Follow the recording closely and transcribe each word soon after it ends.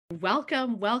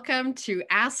Welcome to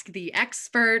Ask the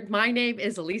Expert. My name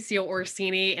is Alecia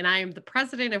Orinsini, and I am the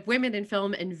president of Women in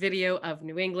Film and Video of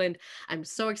New England. I'm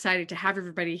so excited to have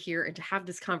everybody here and to have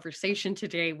this conversation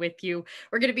today with you.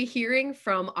 We're going to be hearing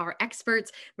from our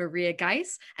experts, Maria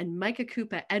Giese and Micha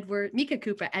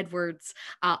Cooper-Edwards,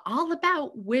 all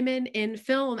about women in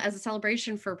film as a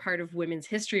celebration for part of Women's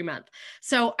History Month.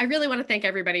 So I really want to thank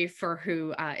everybody for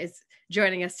who is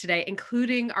joining us today,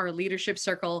 including our leadership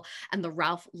circle and the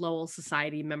Ralph Lowell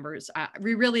Society members.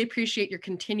 We really appreciate your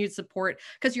continued support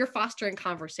because you're fostering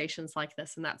conversations like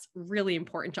this, and that's really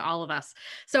important to all of us.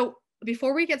 So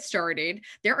before we get started,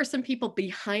 there are some people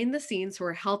behind the scenes who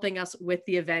are helping us with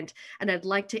the event, and I'd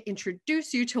like to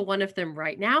introduce you to one of them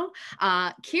right now.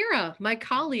 Kira, my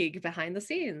colleague behind the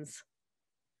scenes.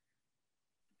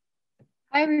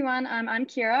 Hi everyone, I'm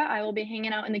Kira. I will be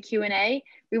hanging out in the Q&A.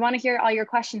 We want to hear all your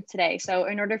questions today. So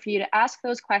in order for you to ask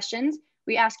those questions,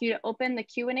 we ask you to open the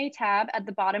Q&A tab at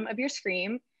the bottom of your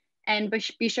screen and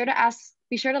be sure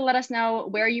to let us know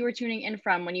where you were tuning in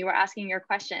from when you were asking your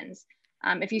questions.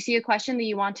 If you see a question that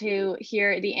you want to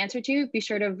hear the answer to, be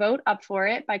sure to vote up for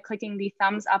it by clicking the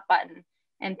thumbs up button.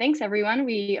 And thanks everyone.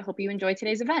 We hope you enjoy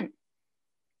today's event.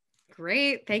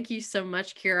 Great. Thank you so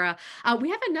much, Kira. We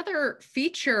have another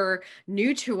feature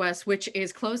new to us, which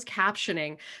is closed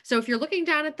captioning. So if you're looking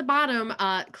down at the bottom,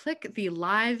 click the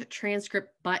live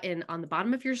transcript button on the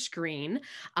bottom of your screen.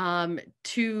 There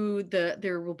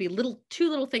will be two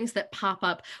little things that pop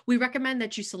up. We recommend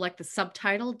that you select the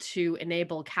subtitle to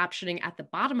enable captioning at the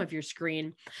bottom of your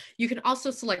screen. You can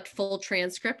also select full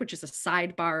transcript, which is a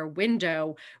sidebar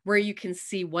window where you can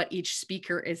see what each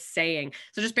speaker is saying.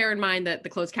 So just bear in mind that the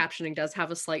closed captioning does have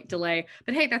a slight delay,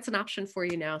 but hey, that's an option for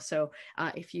you now. So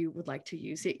if you would like to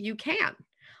use it, you can.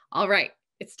 All right.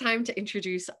 It's time to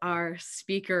introduce our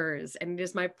speakers, and it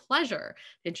is my pleasure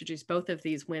to introduce both of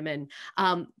these women.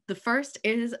 The first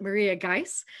is Maria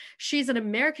Giese. She's an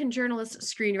American journalist,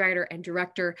 screenwriter, and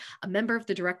director, a member of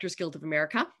the Directors Guild of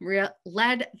America. Maria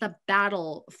led the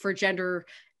battle for gender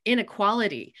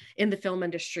inequality in the film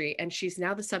industry, and she's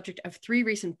now the subject of 3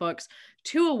 recent books,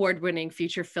 2 award-winning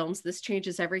feature films, This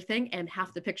Changes Everything and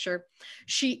Half the Picture.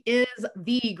 She is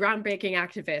the groundbreaking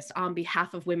activist on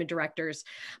behalf of women directors.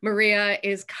 Maria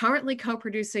is currently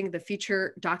co-producing the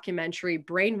feature documentary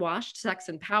Brainwashed, Sex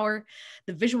and Power,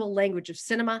 the visual language of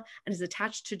cinema, and is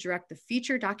attached to direct the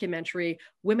feature documentary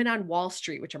Women on Wall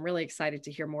Street, which I'm really excited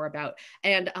to hear more about,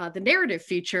 and the narrative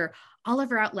feature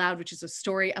Oliver Out Loud, which is a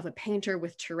story of a painter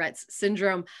with Tourette's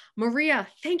syndrome. Maria,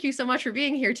 thank you so much for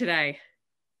being here today.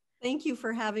 Thank you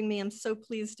for having me. I'm so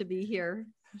pleased to be here.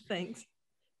 Thanks.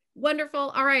 Wonderful.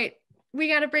 All right. We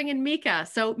got to bring in Micha.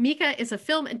 So Micha is a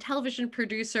film and television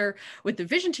producer with the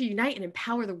vision to unite and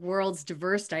empower the world's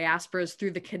diverse diasporas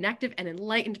through the connective and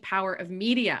enlightened power of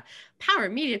media. Power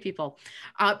of media, people.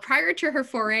 Prior to her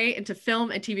foray into film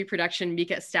and TV production,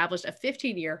 Micha established a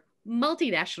 15-year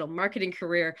multinational marketing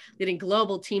career, leading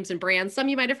global teams and brands. Some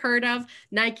you might have heard of: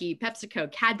 Nike,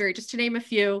 PepsiCo, Cadbury, just to name a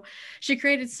few. She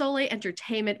created Soleil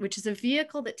Entertainment, which is a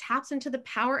vehicle that taps into the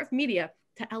power of media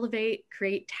to elevate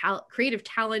creative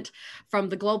talent from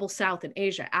the global South and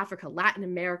Asia, Africa, Latin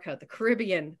America, the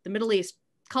Caribbean, the Middle East,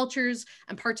 cultures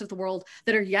and parts of the world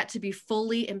that are yet to be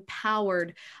fully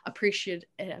empowered, appreciated,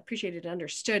 and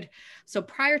understood. So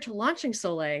prior to launching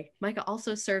Soleil, Micha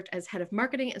also served as head of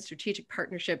marketing and strategic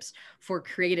partnerships for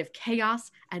Creative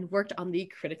Chaos and worked on the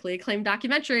critically acclaimed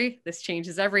documentary, This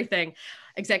Changes Everything,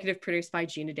 executive produced by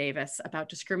Gina Davis, about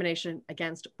discrimination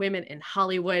against women in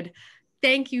Hollywood.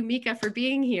 Thank you, Micha, for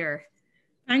being here.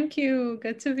 Thank you.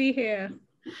 Good to be here.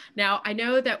 Now, I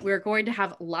know that we're going to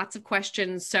have lots of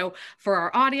questions. So for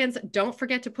our audience, don't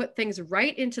forget to put things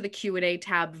right into the Q&A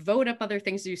tab, vote up other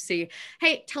things you see.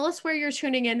 Hey, tell us where you're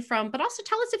tuning in from, but also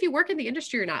tell us if you work in the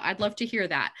industry or not. I'd love to hear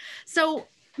that. So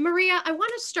Maria, I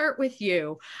want to start with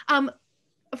you.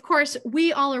 Of course,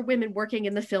 we all are women working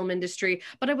in the film industry,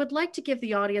 but I would like to give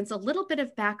the audience a little bit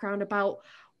of background about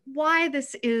why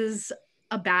this is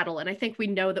a battle. And I think we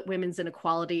know that women's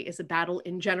inequality is a battle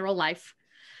in general life.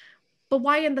 But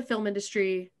why in the film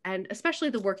industry, and especially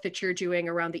the work that you're doing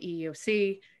around the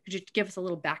EEOC? Could you give us a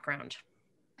little background?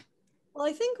 Well,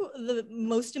 I think the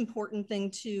most important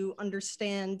thing to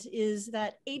understand is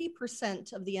that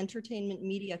 80% of the entertainment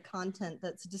media content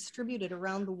that's distributed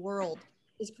around the world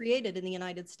is created in the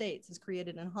United States, is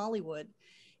created in Hollywood.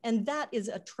 And that is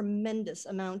a tremendous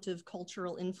amount of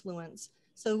cultural influence.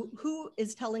 So who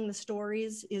is telling the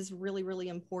stories is really, really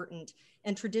important.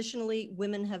 And traditionally,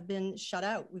 women have been shut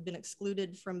out. We've been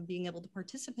excluded from being able to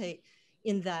participate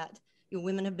in that. You know,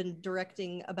 women have been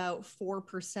directing about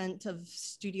 4% of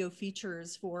studio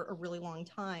features for a really long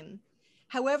time.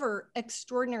 However,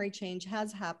 extraordinary change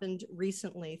has happened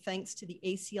recently thanks to the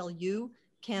ACLU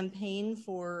campaign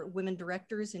for women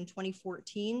directors in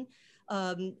 2014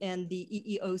 and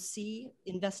the EEOC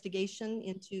investigation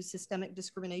into systemic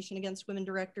discrimination against women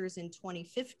directors in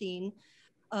 2015.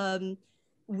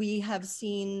 We have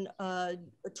seen a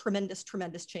tremendous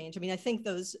change. I mean, I think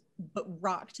those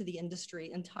rocked the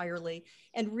industry entirely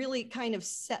and really kind of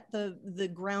set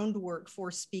the groundwork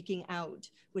for speaking out,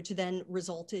 which then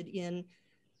resulted in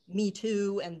Me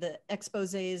Too and the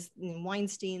exposés in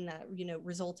Weinstein that, you know,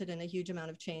 resulted in a huge amount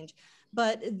of change.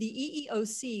 But the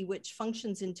EEOC, which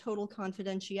functions in total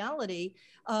confidentiality,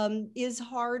 is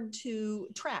hard to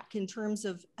track in terms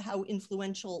of how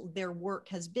influential their work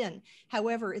has been.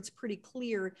 However, it's pretty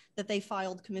clear that they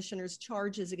filed commissioner's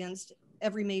charges against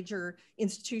every major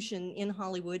institution in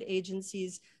Hollywood,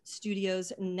 agencies,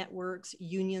 studios, networks,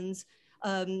 unions,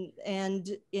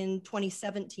 and in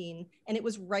 2017. And it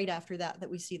was right after that that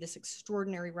we see this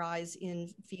extraordinary rise in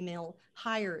female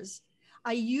hires.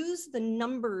 I use the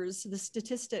numbers, the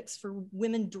statistics for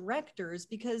women directors,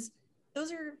 because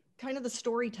those are kind of the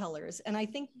storytellers. And I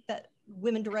think that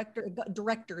women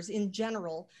directors in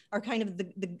general are kind of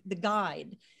the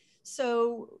guide.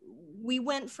 So we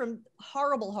went from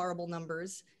horrible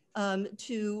numbers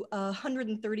to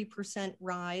 130%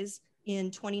 rise in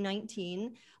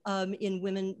 2019 in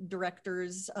women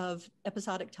directors of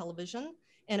episodic television,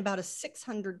 and about a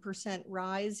 600%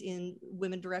 rise in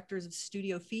women directors of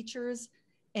studio features.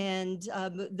 And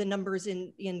the numbers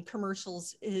in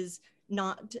commercials is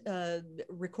not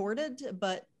recorded,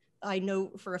 but I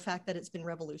know for a fact that it's been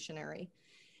revolutionary.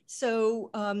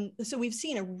 So, so we've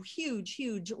seen a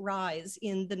huge rise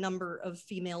in the number of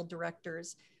female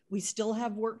directors. We still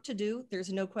have work to do,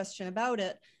 there's no question about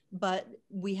it, but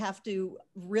we have to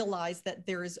realize that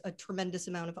there is a tremendous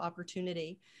amount of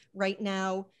opportunity. Right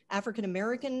now,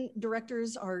 African-American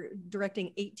directors are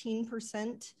directing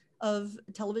 18% of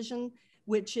television,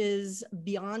 which is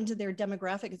beyond their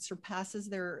demographic. It surpasses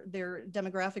their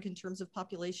demographic in terms of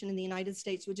population in the United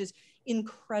States, which is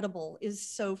incredible, is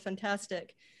so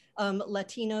fantastic.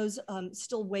 Latinos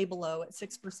still way below at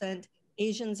 6%.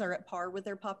 Asians are at par with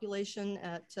their population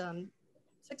at 6%,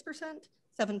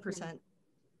 7%.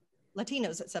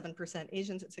 Latinos at 7%,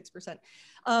 Asians at 6%.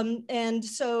 And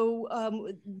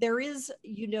so there is,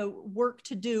 you know, work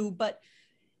to do, but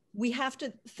we have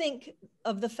to think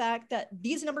of the fact that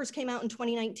these numbers came out in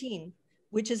 2019,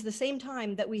 which is the same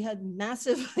time that we had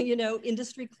massive, you know,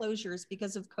 industry closures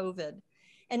because of COVID.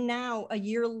 And now a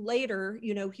year later,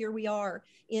 you know, here we are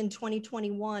in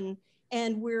 2021,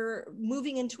 and we're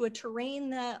moving into a terrain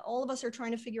that all of us are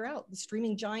trying to figure out. The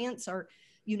streaming giants are,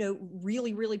 you know,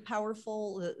 really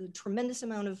powerful, a tremendous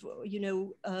amount of, you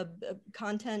know,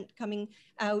 content coming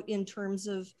out in terms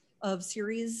of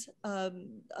series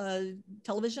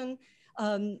television,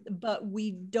 but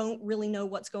we don't really know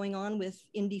what's going on with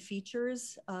indie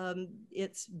features.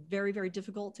 It's very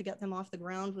difficult to get them off the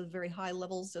ground with very high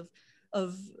levels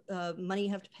of money you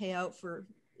have to pay out for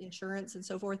insurance and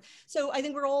so forth. So I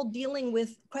think we're all dealing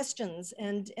with questions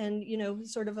and you know,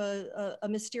 sort of a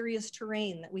mysterious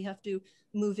terrain that we have to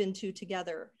move into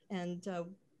together. And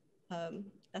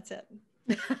that's it.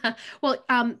 Well,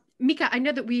 Micha, I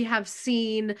know that we have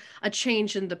seen a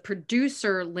change in the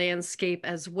producer landscape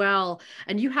as well.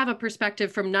 And you have a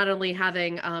perspective from not only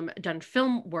having done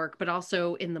film work, but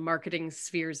also in the marketing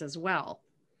spheres as well.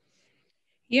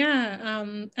 Yeah,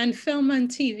 and film and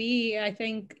TV, I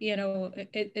think, you know,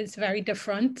 it's very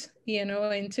different, you know,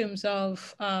 in terms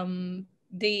of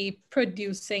the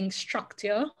producing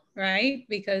structure, right?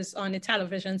 Because on the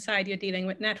television side, you're dealing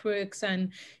with networks,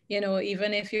 and, you know,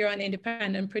 even if you're an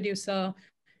independent producer,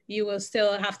 you will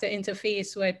still have to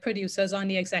interface with producers on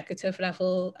the executive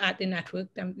level at the network,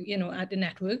 you know, at the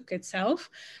network itself.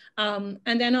 And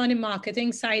then on the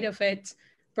marketing side of it,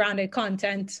 branded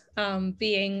content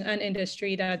being an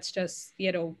industry that's just,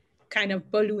 you know, kind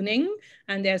of ballooning,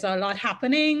 and there's a lot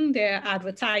happening. There are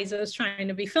advertisers trying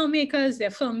to be filmmakers, they're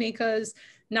filmmakers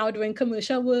now doing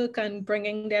commercial work and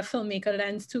bringing their filmmaker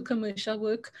lens to commercial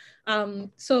work.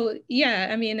 So yeah,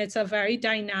 I mean, it's a very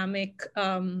dynamic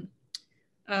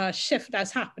shift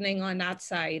that's happening on that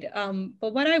side.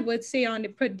 But what I would say on the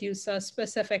producer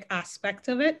specific aspect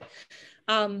of it,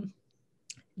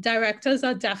 directors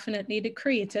are definitely the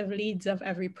creative leads of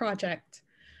every project.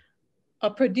 A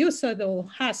producer, though,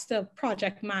 has to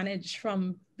project manage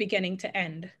from beginning to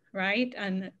end, right?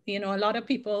 And, you know, a lot of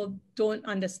people don't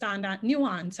understand that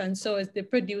nuance. And so it's the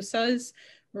producer's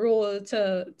role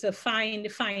to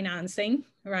find financing,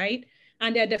 right?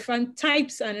 And there are different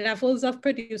types and levels of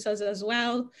producers as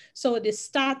well. So the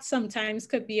stats sometimes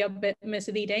could be a bit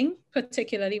misleading,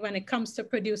 particularly when it comes to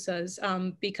producers,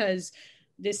 because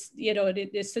this, you know,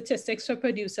 the statistics for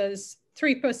producers,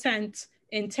 3%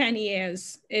 in 10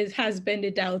 years has been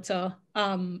the delta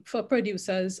for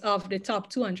producers of the top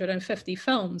 250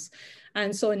 films.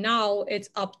 And so now it's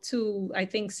up to, I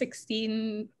think,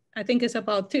 16, I think it's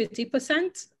about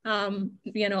 30%,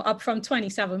 you know, up from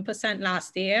 27%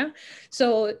 last year.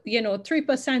 So, you know,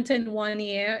 3% in 1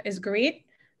 year is great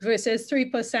versus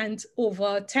 3%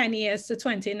 over 10 years to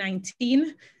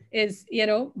 2019 is, you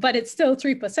know, but it's still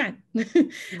 3%.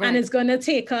 Right. And it's going to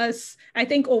take us, I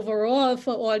think overall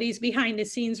for all these behind the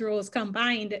scenes roles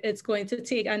combined, it's going to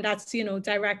take, and that's, you know,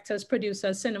 directors,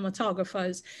 producers,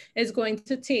 cinematographers, is going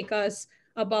to take us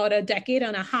about a decade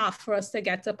and a half for us to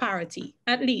get to parity,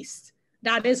 at least.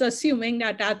 That is assuming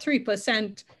that that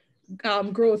 3%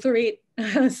 growth rate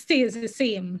stays the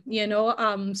same, you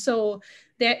know. So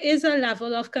there is a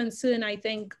level of concern, I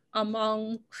think,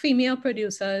 among female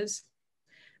producers.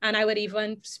 And I would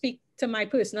even speak to my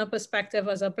personal perspective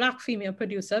as a Black female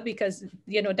producer, because,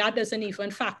 you know, that doesn't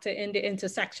even factor in the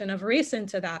intersection of race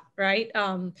into that, right?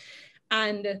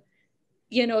 And,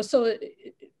 you know, so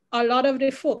a lot of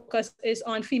the focus is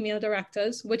on female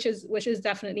directors, which is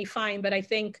definitely fine. But I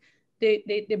think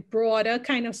the broader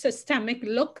kind of systemic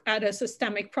look at a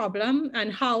systemic problem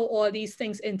and how all these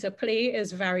things interplay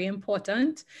is very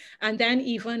important. And then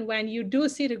even when you do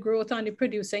see the growth on the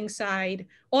producing side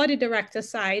or the director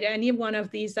side, any one of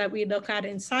these that we look at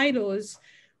in silos,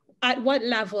 at what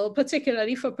level,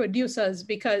 particularly for producers,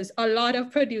 because a lot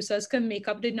of producers can make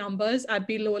up the numbers at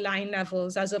below line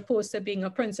levels as opposed to being a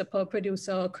principal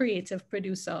producer or creative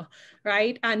producer,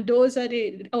 right? And those are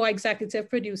our executive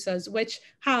producers, which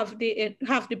have the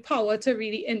power to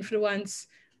really influence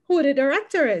who the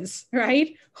director is,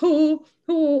 right? Who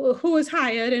is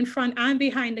hired in front and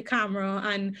behind the camera,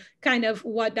 and kind of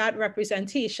what that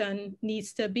representation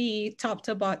needs to be top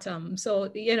to bottom.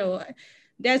 So, you know,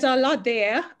 there's a lot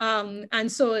there.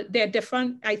 And so there are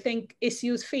different, I think,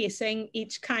 issues facing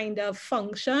each kind of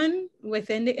function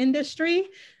within the industry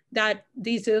that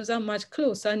deserves a much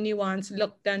closer, nuanced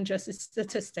look than just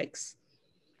statistics.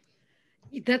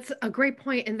 That's a great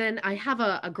point. And then I have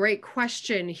a great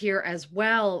question here as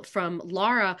well from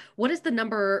Laura. What is the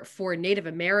number for Native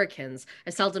Americans? I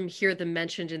seldom hear them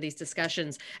mentioned in these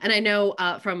discussions. And I know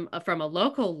from a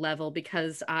local level,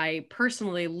 because I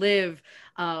personally live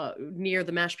near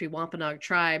the Mashpee Wampanoag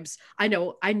tribes, I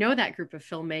know that group of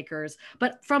filmmakers.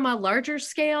 But from a larger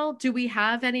scale, do we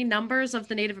have any numbers of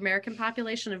the Native American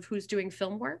population of who's doing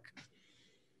film work?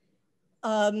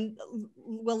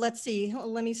 Well, let's see.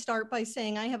 Let me start by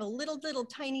saying I have a little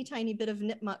tiny bit of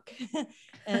Nipmuc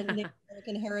and Native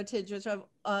American heritage, which I've,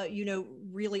 you know,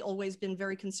 really always been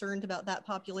very concerned about that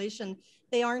population.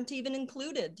 They aren't even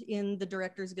included in the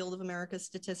Directors Guild of America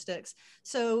statistics.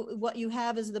 So what you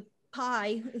have is the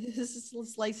pie is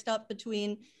sliced up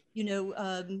between, you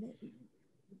know,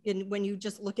 when you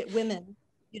just look at women,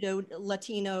 you know,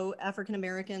 Latino, African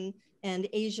American, and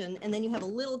Asian, and then you have a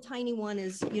little tiny one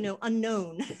is, you know,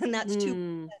 unknown, and that's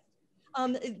 2%.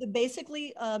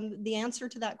 Basically, the answer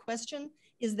to that question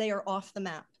is they are off the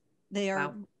map. They are,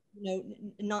 wow, you know,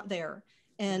 not there,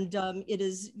 and it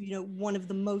is, you know, one of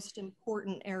the most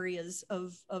important areas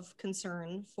of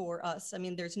concern for us. I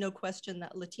mean, there's no question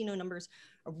that Latino numbers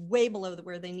are way below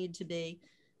where they need to be.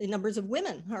 The numbers of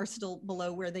women are still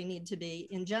below where they need to be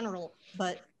in general,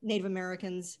 but Native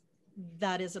Americans,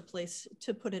 that is a place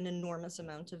to put an enormous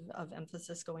amount of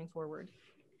emphasis going forward.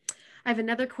 I have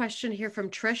another question here from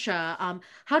Trisha.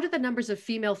 How do the numbers of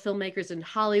female filmmakers in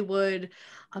Hollywood,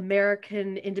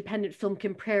 American independent film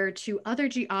compare to other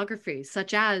geographies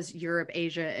such as Europe,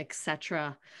 Asia,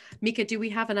 etc.? Micha, do we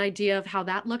have an idea of how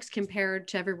that looks compared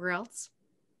to everywhere else?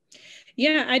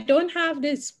 Yeah, I don't have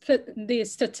the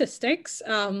statistics,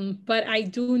 but I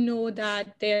do know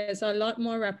that there's a lot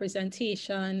more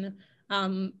representation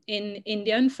in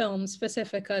Indian films,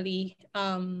 specifically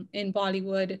in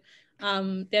Bollywood.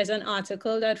 There's an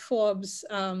article that Forbes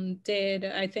did,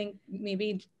 I think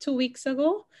maybe 2 weeks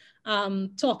ago,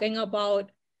 talking about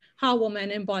how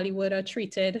women in Bollywood are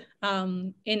treated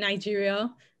in Nigeria.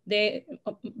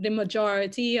 The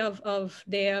majority of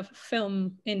their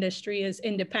film industry is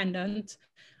independent.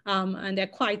 And there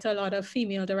are quite a lot of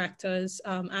female directors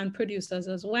and producers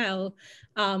as well.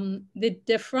 The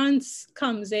difference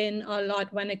comes in a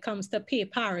lot when it comes to pay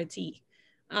parity,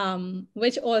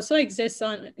 which also exists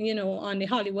on, you know, on the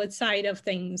Hollywood side of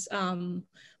things.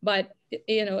 But,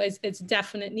 you know, it's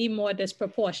definitely more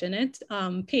disproportionate.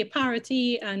 Pay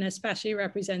parity and especially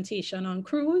representation on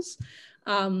crews.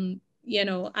 you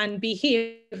know, and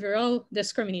behavioral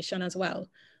discrimination as well,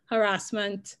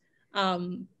 harassment,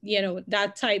 you know,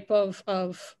 that type of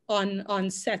on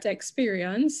set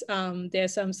experience.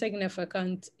 There's some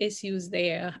significant issues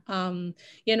there.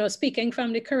 You know, speaking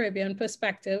from the Caribbean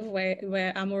perspective,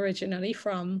 where I'm originally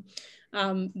from,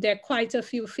 there are quite a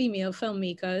few female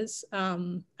filmmakers,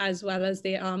 as well as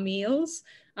there are males,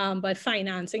 but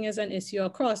financing is an issue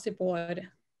across the board,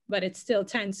 but it still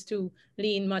tends to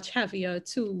lean much heavier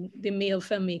to the male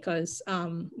filmmakers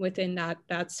within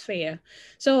that sphere.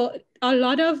 So a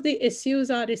lot of the issues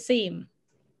are the same,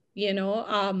 you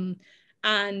know,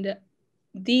 and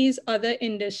these other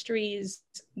industries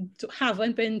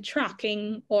haven't been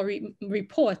tracking or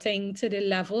reporting to the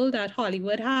level that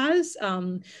Hollywood has.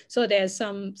 So there's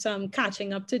some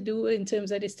catching up to do in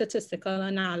terms of the statistical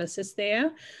analysis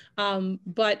there.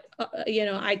 But, you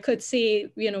know, I could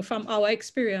say, you know, from our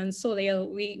experience, so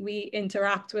we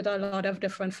interact with a lot of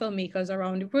different filmmakers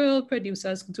around the world,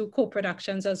 producers do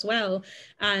co-productions as well.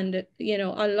 And, you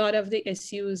know, a lot of the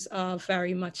issues are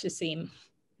very much the same.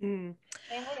 May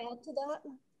I add to that?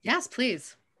 Yes,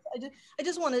 please. I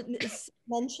just want to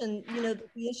mention, you know,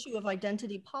 the issue of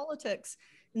identity politics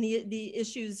and the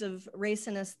issues of race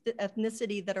and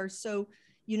ethnicity that are so,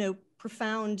 you know,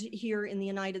 profound here in the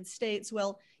United States.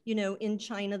 Well, you know, in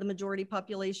China, the majority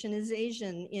population is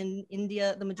Asian. In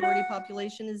India, the majority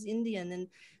population is Indian. In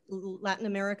Latin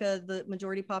America, the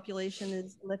majority population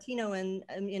is Latino. And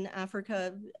in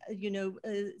Africa, you know,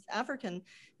 African,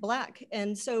 Black.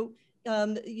 And so,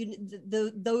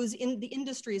 those in the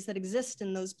industries that exist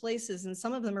in those places, and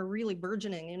some of them are really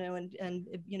burgeoning, you know, and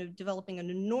you know, developing an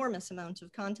enormous amount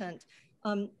of content,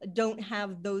 don't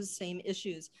have those same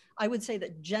issues. I would say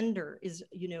that gender is,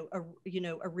 you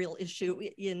know, a real issue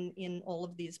in all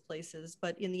of these places,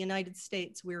 but in the United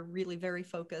States, we're really very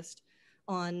focused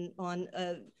on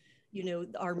you know,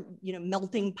 our, you know,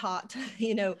 melting pot,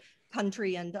 you know,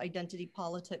 country and identity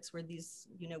politics, where these,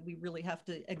 you know, we really have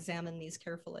to examine these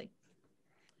carefully.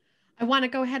 I want to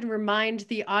go ahead and remind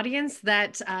the audience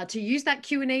that to use that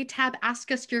Q&A tab,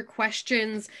 ask us your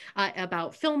questions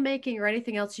about filmmaking or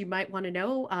anything else you might want to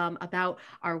know about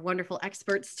our wonderful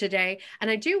experts today. And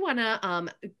I do want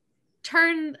to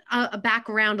turn back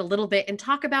around a little bit and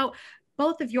talk about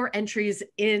both of your entries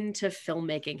into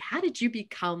filmmaking. How did you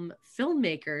become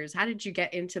filmmakers? How did you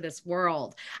get into this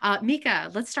world?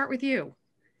 Micha, let's start with you.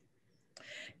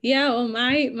 Yeah, well,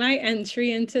 my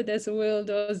entry into this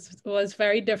world was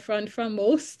very different from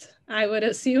most, I would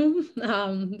assume,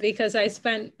 because I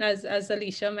spent, as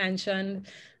Alecia mentioned,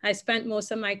 I spent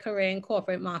most of my career in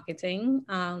corporate marketing,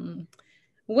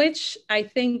 which I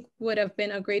think would have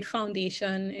been a great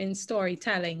foundation in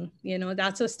storytelling. You know,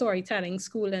 that's a storytelling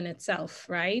school in itself,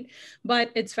 right? But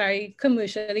it's very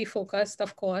commercially focused,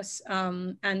 of course,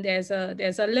 and there's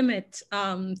a limit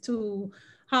to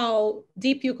how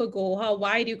deep you could go, how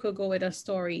wide you could go with a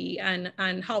story, and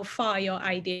how far your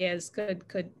ideas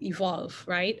could evolve,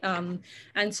 right?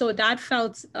 And so that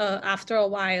felt, after a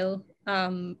while,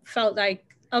 felt like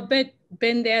a bit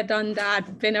been there, done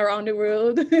that, been around the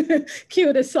world,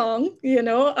 cue the song, you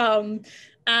know?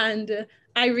 And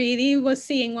I really was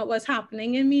seeing what was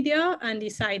happening in media and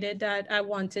decided that I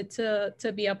wanted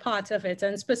to be a part of it.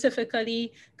 And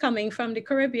specifically coming from the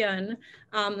Caribbean,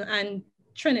 and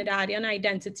Trinidadian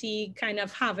identity, kind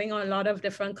of having a lot of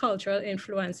different cultural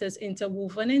influences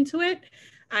interwoven into it.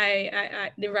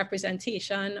 The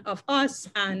representation of us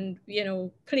and, you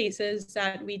know, places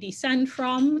that we descend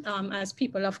from as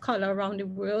people of color around the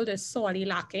world is sorely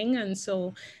lacking. And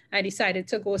so I decided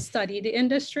to go study the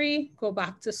industry, go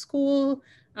back to school,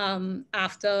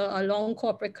 after a long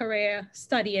corporate career,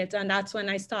 study it. And that's when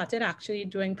I started actually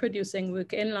doing producing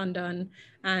work in London,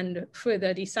 and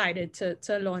further decided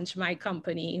to launch my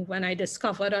company when I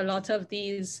discovered a lot of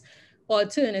these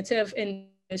alternative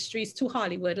industries to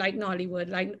Hollywood, like Nollywood,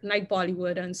 like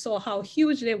Bollywood, and saw how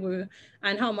huge they were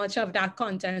and how much of that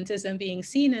content isn't being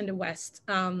seen in the West.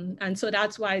 And so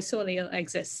that's why Soleil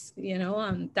exists, you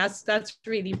know, that's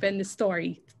really been the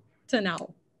story to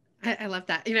now. I love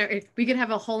that. You know, if we could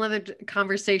have a whole other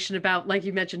conversation about, like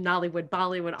you mentioned, Nollywood,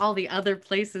 Bollywood, all the other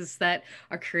places that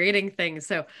are creating things.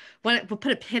 So we'll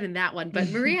put a pin in that one.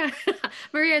 But Maria,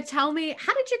 Maria, tell me,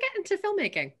 how did you get into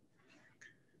filmmaking?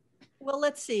 Well,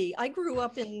 let's see. I grew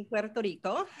up in Puerto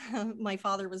Rico. My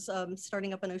father was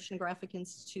starting up an oceanographic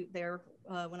institute there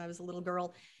when I was a little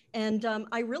girl. And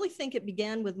I really think it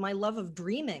began with my love of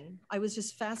dreaming. I was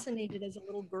just fascinated as a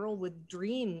little girl with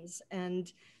dreams. And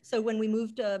so when we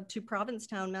moved to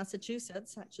Provincetown,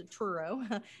 Massachusetts, actually Truro,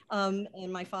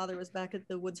 and my father was back at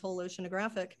the Woods Hole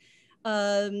Oceanographic,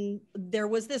 there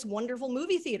was this wonderful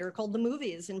movie theater called The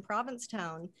Movies in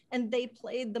Provincetown, and they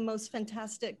played the most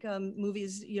fantastic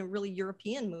movies, you know, really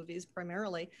European movies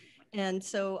primarily. And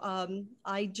so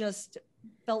I just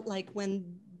felt like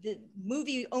when the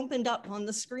movie opened up on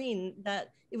the screen,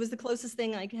 that it was the closest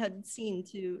thing I had seen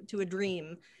to a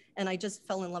dream. And I just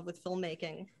fell in love with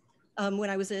filmmaking. When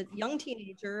I was a young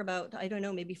teenager, about, I don't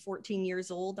know, maybe 14 years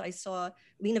old, I saw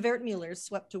Lena Wertmüller's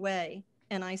Swept Away.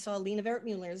 And I saw Lena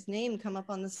Wertmüller's name come up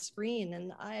on the screen.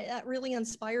 And that really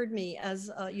inspired me as,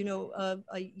 you know,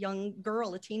 a young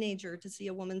girl, a teenager, to see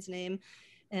a woman's name.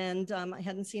 And I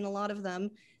hadn't seen a lot of them.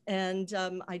 And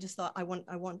I just thought, I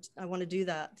want to do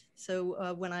that.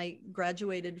 So when I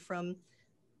graduated from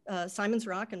Simon's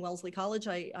Rock and Wellesley College,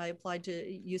 I applied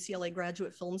to UCLA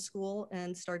Graduate Film School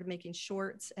and started making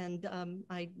shorts. And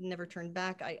I never turned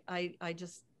back. I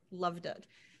just loved it.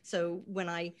 So when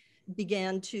I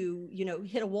began to, you know,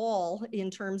 hit a wall in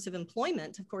terms of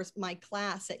employment, of course, my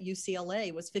class at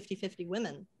UCLA was 50-50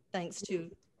 women, thanks to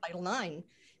Title IX,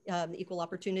 equal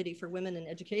opportunity for women in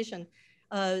education.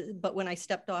 But when I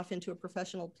stepped off into a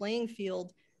professional playing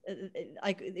field,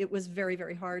 it was very,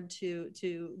 very hard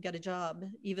to get a job.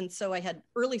 Even so, I had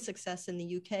early success in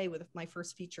the UK with my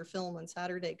first feature film, When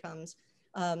Saturday Comes,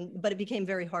 but it became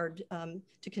very hard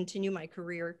to continue my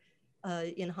career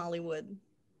in Hollywood.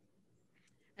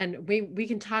 And we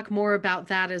can talk more about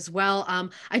that as well.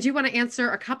 I do want to answer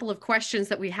a couple of questions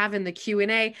that we have in the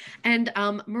Q&A. And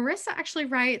Marissa actually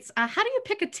writes, how do you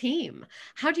pick a team?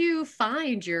 How do you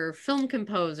find your film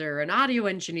composer, an audio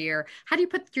engineer? How do you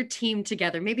put your team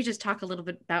together? Maybe just talk a little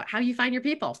bit about how you find your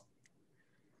people.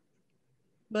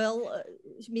 Well,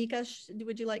 Micha,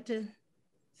 would you like to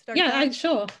start? Yeah,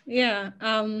 sure. Yeah.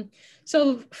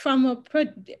 So from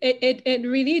it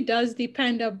really does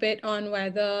depend a bit on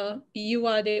whether you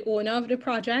are the owner of the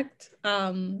project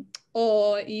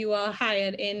or you are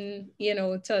hired in, you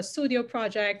know, to a studio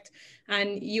project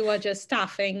and you are just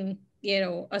staffing, you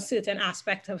know, a certain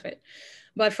aspect of it.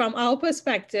 But from our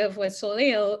perspective with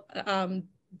Soleil,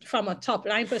 from a top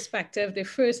line perspective, the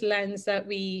first lens that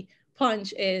we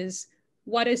punch is,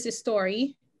 what is the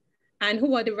story? And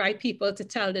who are the right people to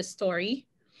tell the story?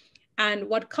 And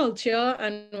what culture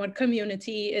and what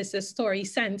community is the story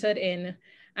centered in?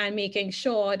 And making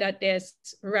sure that there's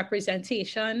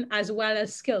representation as well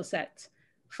as skill set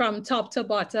from top to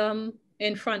bottom,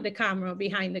 in front of the camera,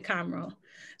 behind the camera.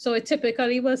 So it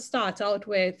typically will start out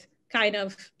with kind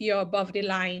of your above the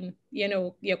line, you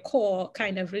know, your core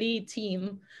kind of lead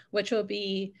team, which will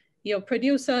be your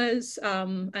producers,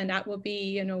 and that will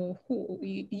be, you know, who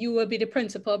you will be the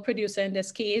principal producer in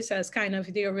this case as kind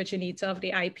of the originator of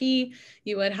the IP.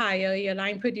 You would hire your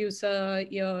line producer,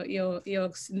 your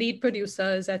lead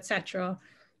producers, etc.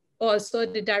 Also,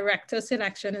 the director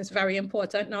selection is very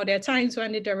important. Now, there are times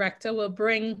when the director will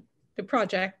bring the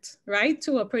project, right,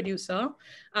 to a producer.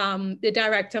 The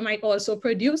director might also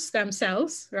produce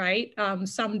themselves, right?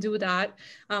 Some do that.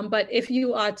 But if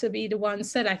you are to be the one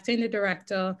selecting the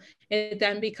director, it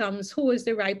then becomes, who is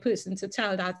the right person to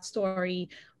tell that story?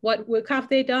 What work have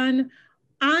they done?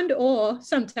 And or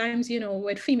sometimes, you know,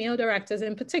 with female directors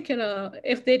in particular,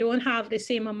 if they don't have the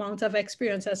same amount of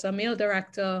experience as a male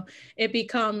director, it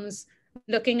becomes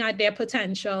looking at their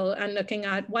potential and looking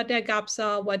at what their gaps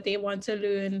are, what they want to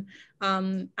learn,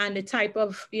 and the type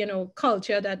of, you know,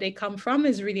 culture that they come from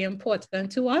is really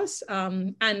important to us,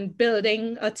 and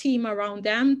building a team around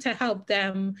them to help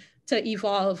them to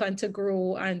evolve and to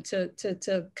grow and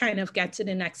to kind of get to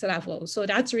the next level. So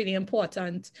that's really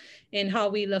important in how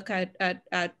we look at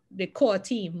the core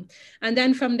team. And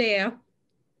then from there,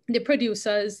 the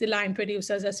producers, the line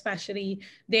producers especially,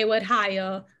 they would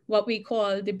hire what we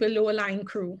call the below line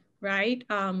crew, right?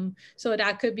 So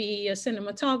that could be your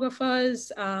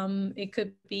cinematographers, it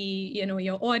could be, you know,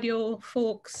 your audio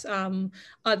folks,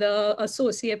 other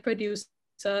associate producers,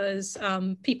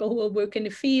 people who will work in the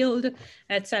field,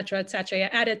 et cetera, your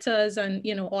editors, and,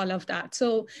 you know, all of that.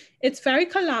 So it's very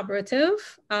collaborative,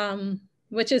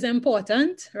 which is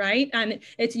important, right? And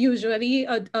it's usually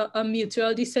a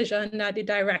mutual decision that the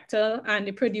director and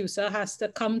the producer has to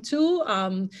come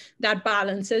to, that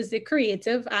balances the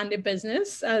creative and the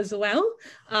business as well.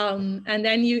 And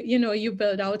then you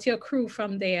build out your crew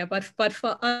from there. But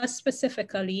for us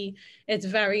specifically, it's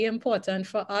very important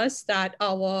for us that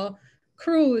our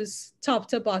crews top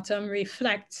to bottom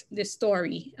reflect the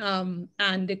story,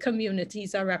 and the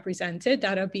communities are represented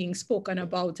that are being spoken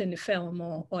about in the film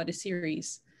or the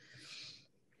series.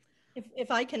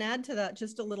 If I can add to that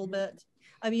just a little bit,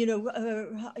 I mean,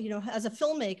 as a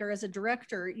filmmaker, as a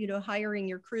director, hiring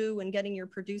your crew and getting your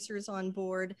producers on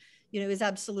board, is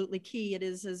absolutely key. It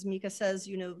is, as Micha says,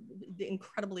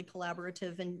 incredibly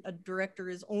collaborative, and a director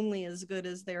is only as good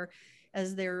as their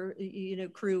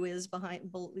crew is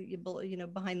behind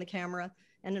the camera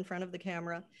and in front of the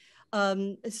camera.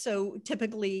 So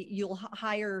typically you'll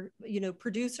hire,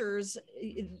 producers,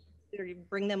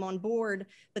 bring them on board,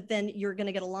 but then you're going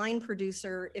to get a line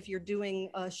producer. If you're doing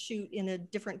a shoot in a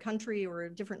different country or a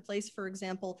different place, for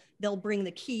example, they'll bring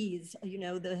the keys,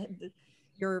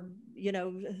 your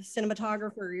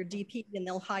cinematographer, your DP, and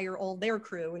they'll hire all their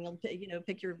crew, and you'll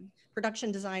pick your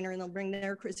production designer and they'll bring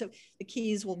their crew. So the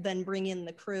keys will then bring in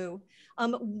the crew.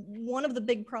 One of the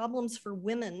big problems for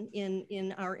women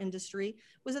in our industry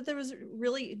was that there was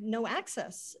really no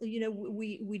access.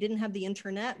 We didn't have the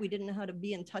internet. We didn't know how to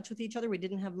be in touch with each other. We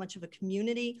didn't have much of a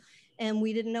community, and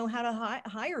we didn't know how to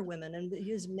hire women. And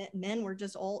men were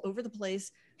just all over the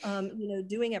place,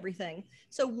 doing everything.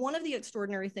 So one of the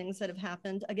extraordinary things that have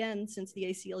happened, again, since the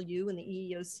ACLU and the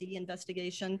EEOC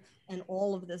investigation and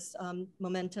all of this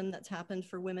momentum that's happened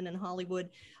for women in Hollywood,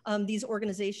 these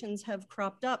organizations have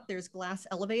cropped up. There's Glass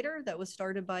Elevator that was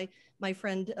started by my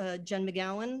friend Jen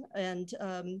McGowan, and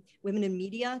Women in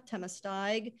Media, Tema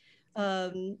Steig.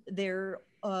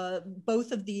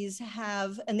 Both of these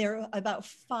have, and there are about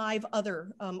 5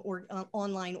 other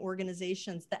online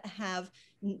organizations that have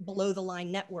below the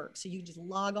line networks. So you just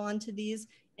log on to these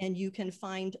and you can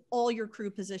find all your crew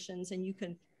positions, and you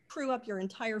can crew up your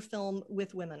entire film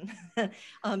with women.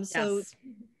 Yes.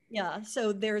 Yeah,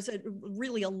 so there's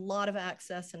really a lot of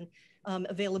access and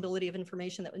availability of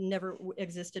information that never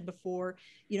existed before.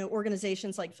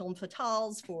 Organizations like Film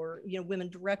Fatales for women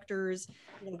directors,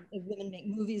 women make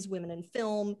movies, women in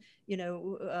film.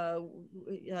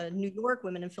 New York,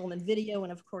 Women in Film and Video,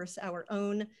 and of course our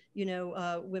own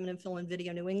Women in Film and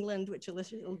Video New England, which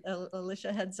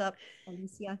Alecia heads up.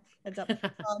 Alecia heads up.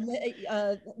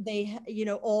 They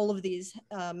all of these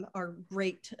are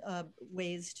great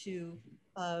ways to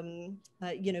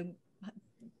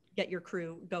get your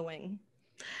crew going.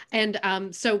 And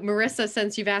so Marissa,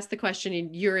 since you've asked the question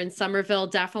and you're in Somerville,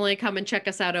 definitely come and check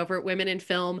us out over at Women in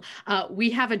Film.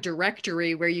 We have a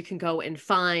directory where you can go and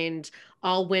find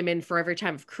all women for every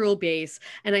time of Cruel Base.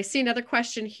 And I see another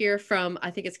question here from,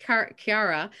 I think it's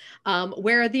Kiara,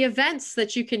 where are the events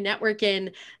that you can network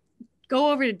in?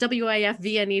 Go over to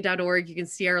wifvne.org. You can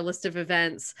see our list of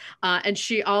events. And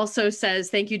she also says,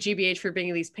 thank you, GBH, for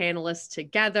bringing these panelists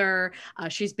together.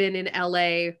 She's been in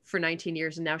LA for 19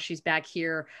 years, and now she's back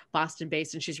here,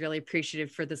 Boston-based, and she's really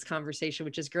appreciative for this conversation,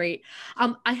 which is great.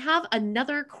 I have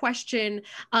another question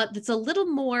that's a little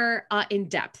more in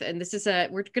depth, and this is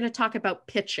we're going to talk about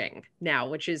pitching now,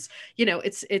 which is,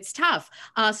 it's tough.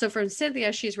 So from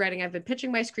Cynthia, she's writing, I've been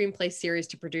pitching my screenplay series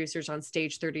to producers on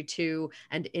Stage 32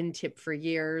 and InTip for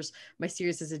years. My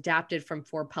series is adapted from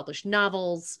 4 published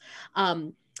novels.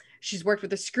 She's worked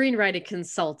with a screenwriting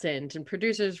consultant, and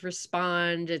producers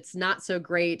respond, it's not so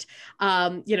great.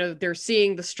 They're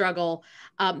seeing the struggle.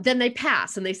 Then they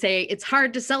pass and they say, it's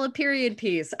hard to sell a period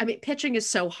piece. I mean, pitching is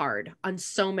so hard on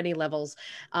so many levels.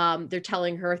 They're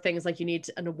telling her things like, you need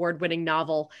an award-winning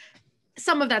novel.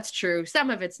 Some of that's true. Some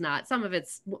of it's not. Some of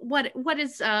it's, what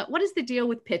is the deal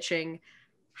with pitching?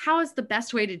 How is the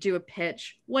best way to do a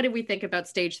pitch? What do we think about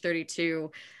Stage 32?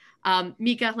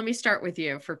 Micha, let me start with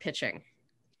you for pitching.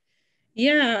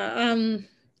 Yeah,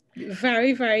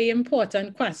 very, very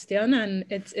important question. And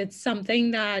it's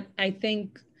something that I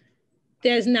think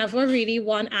there's never really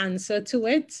one answer to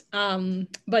it.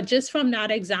 But just from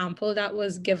that example that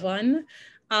was given,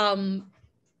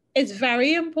 it's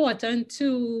very important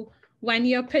to, when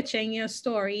you're pitching your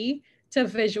story, to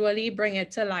visually bring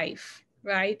it to life,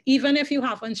 right? Even if you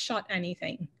haven't shot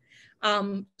anything.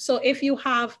 So if you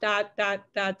have that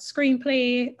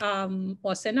screenplay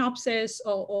or synopsis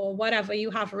or whatever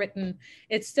you have written,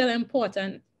 it's still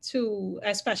important to,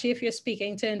 especially if you're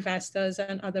speaking to investors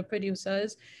and other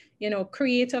producers,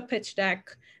 create a pitch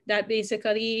deck that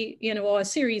basically, or a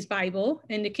series Bible,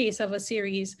 in the case of a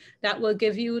series, that will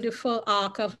give you the full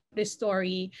arc of the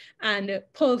story and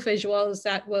pull visuals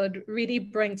that would really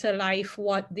bring to life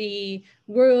what the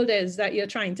world is that you're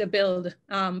trying to build,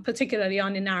 particularly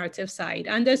on the narrative side.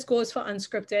 And this goes for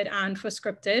unscripted and for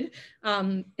scripted.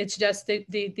 It's just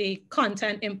the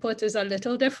content input is a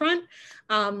little different.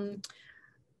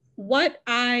 What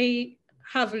I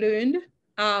have learned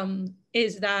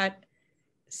is that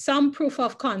some proof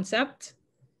of concept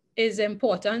is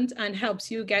important and helps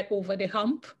you get over the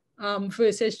hump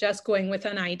versus just going with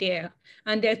an idea.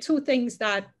 And there are two things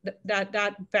that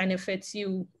benefits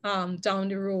you down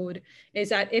the road, is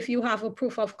that if you have a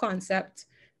proof of concept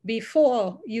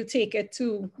before you take it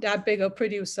to that bigger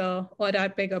producer or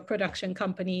that bigger production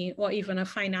company or even a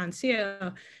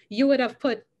financier, you would have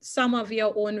put some of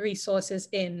your own resources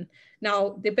in.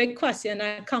 Now, the big question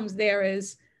that comes there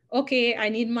is, okay, I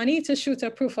need money to shoot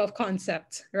a proof of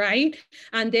concept, right?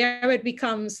 And there it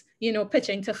becomes, you know,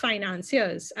 pitching to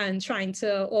financiers and trying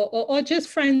to, or just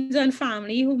friends and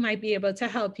family who might be able to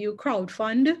help you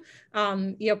crowdfund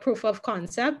your proof of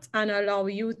concept and allow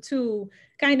you to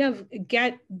kind of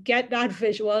get that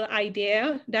visual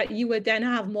idea that you would then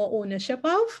have more ownership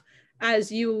of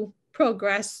as you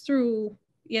progress through,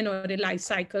 you know, the life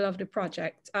cycle of the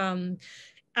project.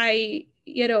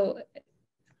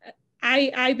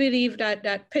 I believe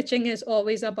that pitching is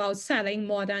always about selling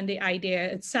more than the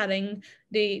idea. It's selling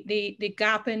the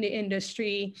gap in the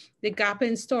industry, the gap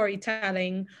in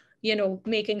storytelling, you know,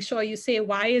 making sure you say,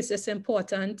 why is this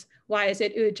important? Why is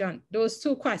it urgent? Those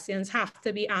two questions have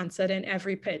to be answered in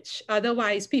every pitch.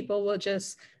 Otherwise, people will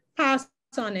just pass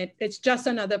on it. It's just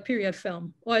another period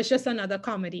film, or it's just another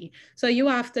comedy. So you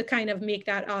have to kind of make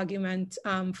that argument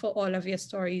for all of your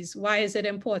stories. Why is it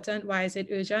important? Why is it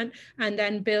urgent? And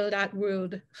then build that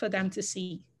world for them to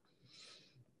see.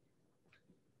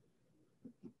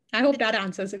 I hope that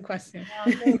answers the question.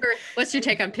 What's your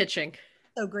take on pitching?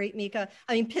 So great, Micha.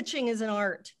 I mean, pitching is an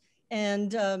art.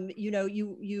 And you know,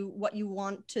 what you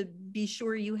want to be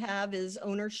sure you have is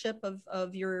ownership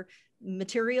of your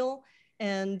material,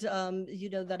 and you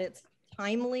know, that it's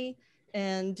timely,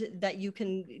 and that you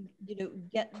can, you know,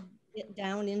 get it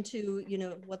down into, you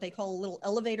know, what they call a little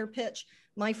elevator pitch.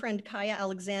 My friend Kaya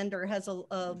Alexander has a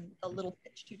little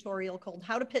pitch tutorial called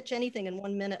How to Pitch Anything in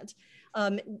 1 Minute.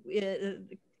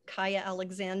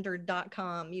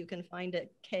 KayaAlexander.com. You can find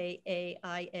it,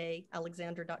 K-A-I-A,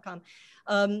 Alexander.com.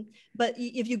 But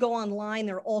if you go online,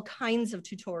 there are all kinds of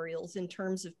tutorials in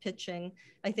terms of pitching.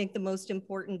 I think the most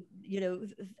important, you know,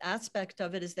 aspect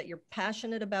of it is that you're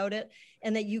passionate about it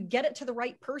and that you get it to the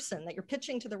right person, that you're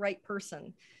pitching to the right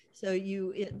person. So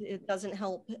it doesn't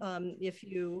help if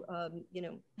you, you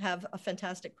know, have a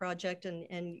fantastic project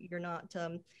and you're not,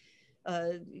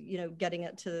 you know, getting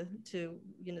it to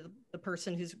you know, the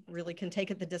person who's really can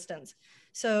take it the distance.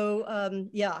 So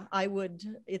yeah,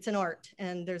 it's an art,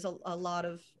 and there's a lot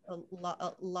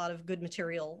of good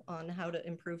material on how to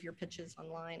improve your pitches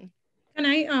online. Can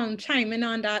I chime in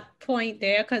on that point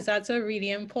there? Because that's a really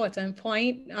important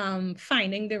point,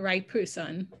 finding the right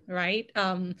person, right?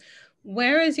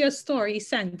 Where is your story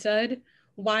centered?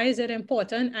 Why is it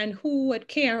important? And who would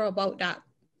care about that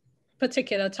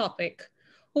particular topic?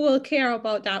 Who will care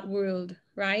about that world,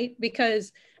 right?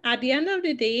 Because at the end of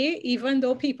the day, even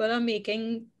though people are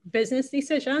making business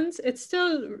decisions, it's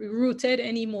still rooted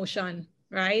in emotion,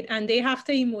 right? And they have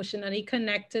to emotionally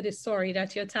connect to the story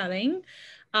that you're telling.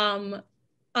 A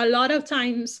lot of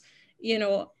times, you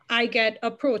know, I get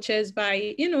approaches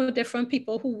by, you know, different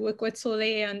people who work with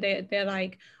Soleil, and they're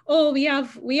like, oh, we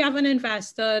have an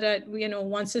investor that, you know,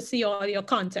 wants to see all your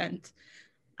content.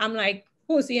 I'm like,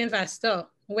 who's the investor?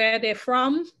 Where they're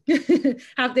from?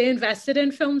 Have they invested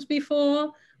in films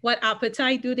before? What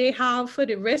appetite do they have for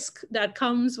the risk that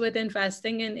comes with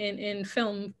investing in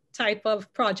film type of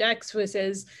projects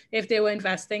versus if they were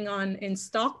investing in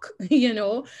stock? You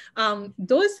know,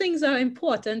 those things are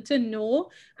important to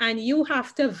know, and you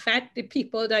have to vet the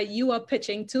people that you are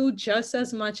pitching to just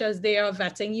as much as they are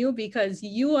vetting you, because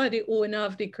you are the owner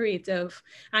of the creative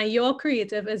and your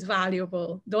creative is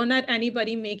valuable. Don't let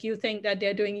anybody make you think that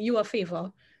they're doing you a favor.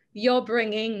 You're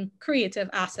bringing creative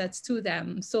assets to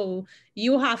them. So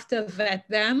you have to vet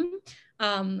them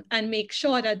and make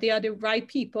sure that they are the right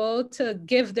people to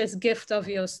give this gift of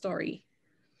your story.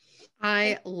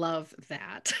 I love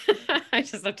that. I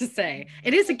just have to say,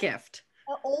 it is a gift.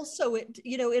 Also,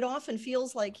 you know, it often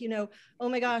feels like, you know, oh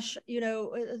my gosh, you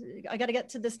know, I got to get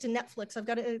this to Netflix. I've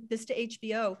got this to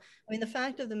HBO. I mean, the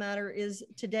fact of the matter is,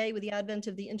 today, with the advent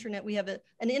of the internet, we have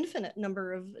an infinite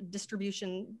number of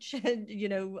distribution, you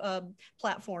know,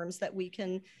 platforms that we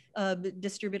can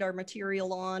distribute our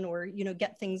material on, or, you know,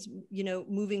 get things, you know,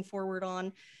 moving forward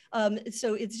on.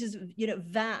 So it's just, you know,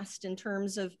 vast in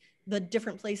terms of the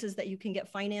different places that you can get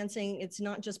financing. It's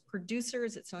not just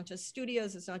producers, it's not just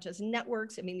studios, it's not just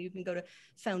networks. I mean, you can go to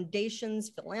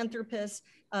foundations, philanthropists,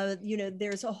 you know,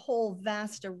 there's a whole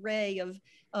vast array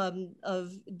of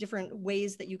different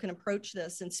ways that you can approach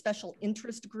this, and special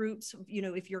interest groups. You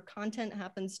know, if your content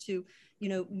happens to, you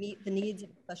know, meet the needs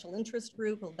of a special interest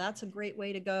group, well, that's a great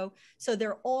way to go. So there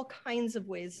are all kinds of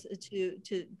ways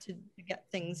to get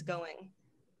things going.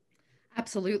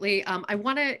 Absolutely. I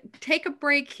want to take a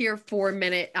break here for a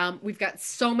minute. We've got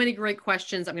so many great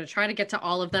questions. I'm going to try to get to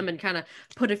all of them and kind of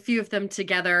put a few of them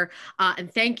together.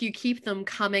 And thank you. Keep them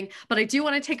coming. But I do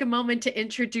want to take a moment to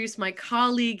introduce my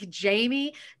colleague,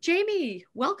 Jamie. Jamie,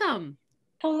 welcome.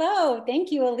 Hello.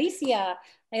 Thank you, Alecia.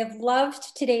 I have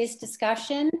loved today's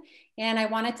discussion, and I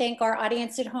want to thank our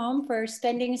audience at home for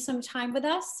spending some time with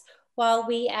us while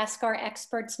we ask our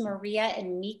experts, Maria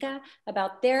and Micha,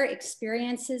 about their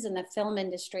experiences in the film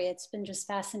industry. It's been just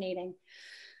fascinating.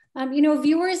 You know,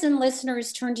 viewers and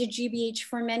listeners turn to GBH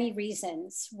for many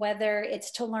reasons, whether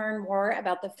it's to learn more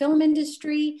about the film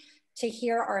industry, to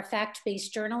hear our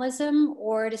fact-based journalism,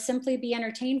 or to simply be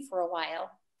entertained for a while.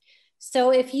 So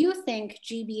if you think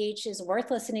GBH is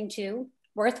worth listening to,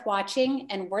 worth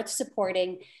watching, and worth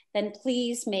supporting, then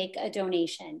please make a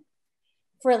donation.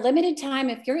 For a limited time,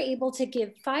 if you're able to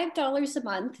give $5 a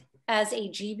month as a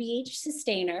GBH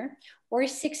sustainer or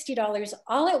 $60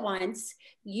 all at once,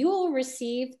 you will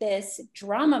receive this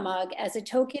drama mug as a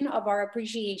token of our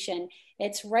appreciation.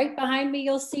 It's right behind me,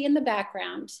 you'll see in the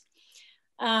background.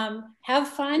 Have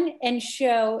fun and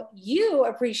show you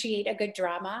appreciate a good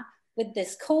drama with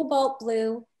this cobalt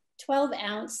blue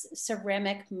 12-ounce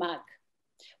ceramic mug.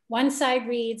 One side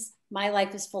reads, "My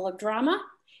life is full of drama,"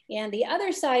 and the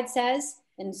other side says,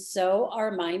 "And so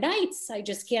are my nights. I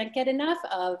just can't get enough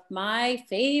of my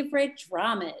favorite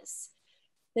dramas."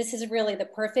 This is really the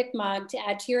perfect mug to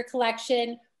add to your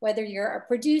collection, whether you're a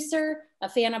producer, a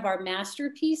fan of our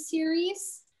Masterpiece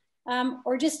series,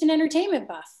 or just an entertainment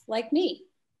buff like me.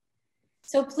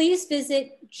 So please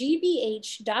visit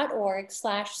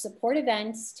gbh.org/support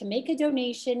events to make a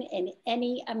donation in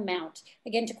any amount.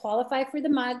 Again, to qualify for the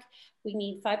mug, we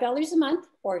need $5 a month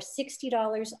or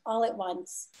 $60 all at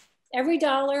once. Every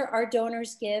dollar our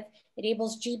donors give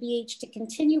enables GBH to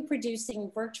continue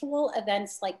producing virtual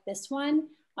events like this one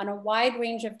on a wide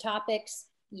range of topics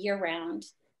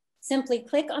year-round. Simply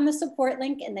click on the support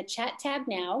link in the chat tab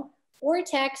now, or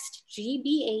text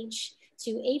GBH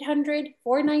to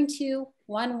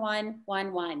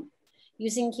 800-492-1111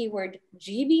 using keyword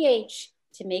GBH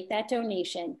to make that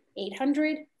donation.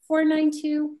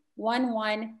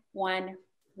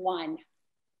 800-492-1111.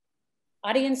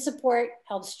 Audience support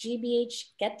helps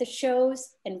GBH get the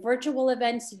shows and virtual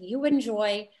events you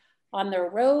enjoy on the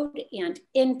road and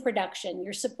in production.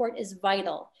 Your support is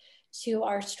vital to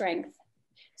our strength.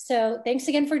 So thanks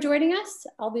again for joining us.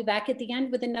 I'll be back at the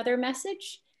end with another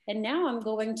message. And now I'm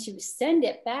going to send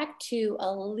it back to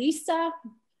Alecia,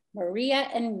 Maria,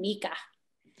 and Micha.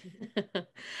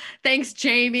 Thanks,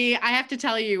 Jamie. I have to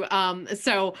tell you,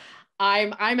 so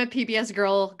I'm a PBS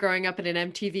girl growing up in an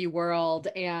MTV world,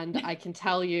 and I can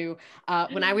tell you,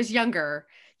 when I was younger,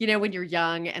 you know, when you're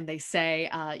young and they say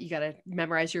you got to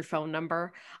memorize your phone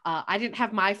number. I didn't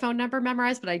have my phone number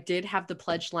memorized, but I did have the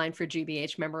pledge line for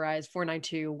GBH memorized,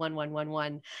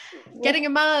 492-1111. Getting a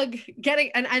mug,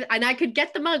 and I could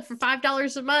get the mug for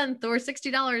 $5 a month or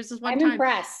 $60 is one time. I'm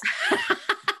impressed.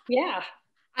 Yeah.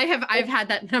 I've had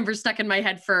that number stuck in my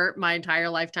head for my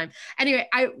entire lifetime. Anyway,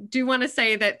 I do want to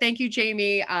say that thank you,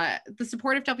 Jamie. The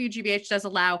support of WGBH does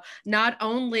allow not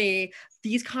only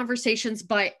these conversations,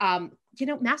 but you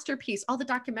know, Masterpiece, all the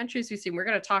documentaries we've seen. We're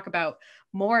going to talk about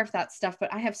more of that stuff,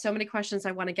 but I have so many questions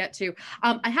I want to get to.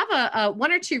 I have a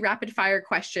one or two rapid fire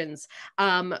questions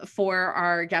for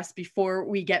our guests before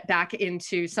we get back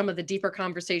into some of the deeper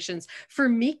conversations. For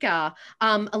Micha,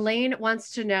 Elaine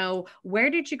wants to know, where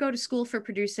did you go to school for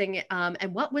producing,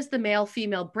 and what was the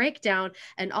male-female breakdown?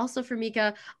 And also for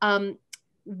Micha,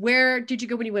 where did you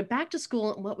go when you went back to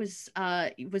school, and what was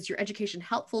your education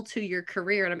helpful to your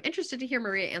career? And I'm interested to hear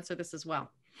Maria answer this as well.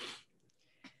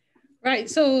 Right.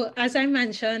 So as I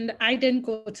mentioned, I didn't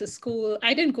go to school.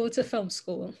 I didn't go to film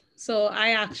school. So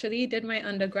I actually did my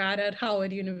undergrad at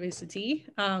Howard University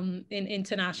in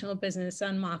international business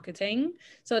and marketing.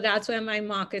 So that's where my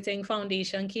marketing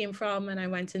foundation came from. And I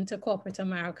went into corporate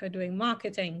America doing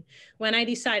marketing. When I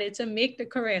decided to make the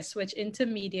career switch into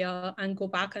media and go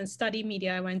back and study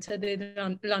media, I went to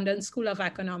the London School of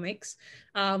Economics,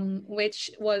 which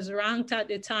was ranked at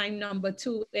the time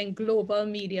 #2 in global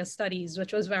media studies,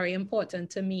 which was very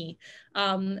important to me.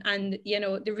 And, you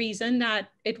know, the reason that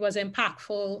it was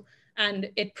impactful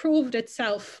and it proved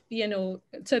itself, you know,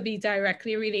 to be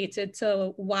directly related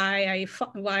to why I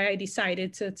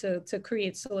decided to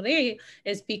create Soleil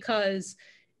is because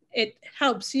it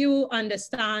helps you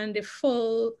understand the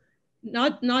full,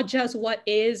 not just what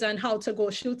is and how to go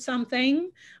shoot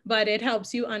something, but it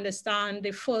helps you understand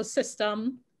the full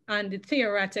system and the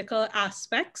theoretical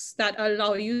aspects that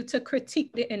allow you to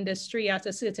critique the industry at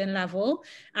a certain level.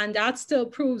 And that still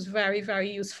proves very, very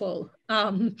useful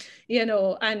you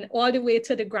know, and all the way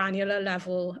to the granular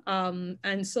level.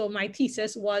 And so my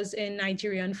thesis was in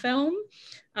Nigerian film,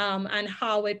 and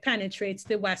how it penetrates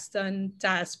the Western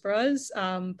diasporas,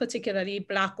 particularly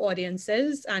Black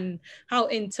audiences, and how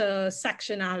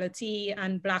intersectionality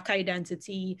and Black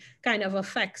identity kind of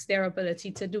affects their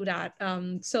ability to do that.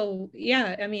 So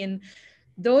yeah, I mean,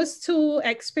 those two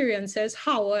experiences,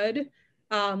 Howard,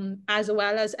 as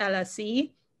well as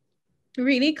LSE,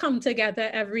 really come together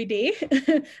every day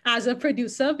as a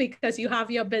producer, because you have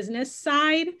your business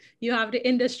side, you have the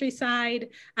industry side,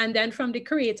 and then from the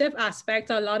creative aspect,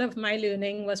 a lot of my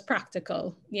learning was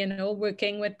practical, you know,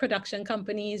 working with production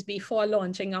companies before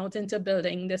launching out into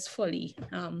building this fully.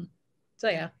 So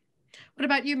yeah. What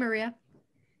about you, Maria?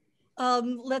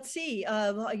 Let's see,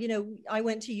 you know, I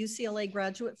went to UCLA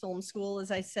Graduate Film School, as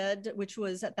I said, which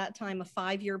was at that time a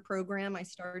 5-year program. I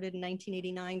started in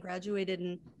 1989, graduated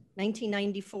in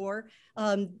 1994.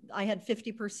 I had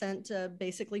 50%,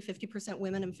 basically 50%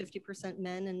 women and 50%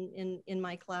 men in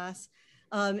my class.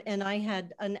 And I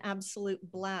had an absolute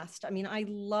blast. I mean, I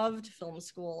loved film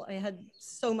school. I had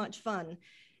so much fun.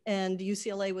 And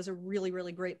UCLA was a really,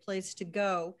 really great place to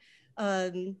go.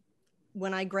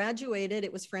 When I graduated,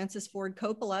 it was Francis Ford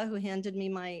Coppola who handed me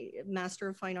my Master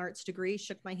of Fine Arts degree,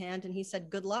 shook my hand, and he said,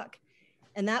 "Good luck."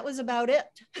 And that was about it.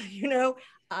 You know,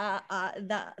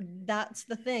 that's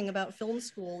the thing about film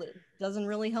school. It doesn't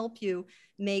really help you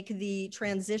make the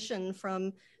transition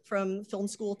from film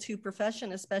school to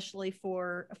profession, especially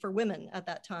for women at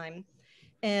that time.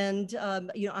 And,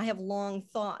 you know, I have long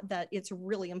thought that it's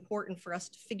really important for us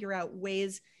to figure out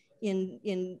ways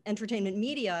in entertainment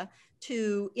media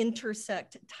to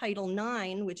intersect Title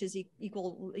IX, which is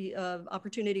equal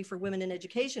opportunity for women in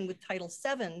education, with Title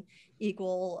VII,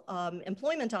 equal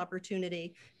employment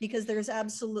opportunity, because there was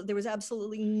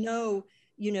absolutely no,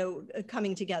 you know,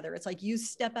 coming together. It's like you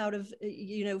step out of,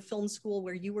 you know, film school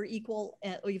where you were equal,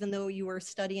 even though you were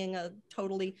studying a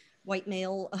totally white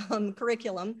male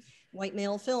curriculum, white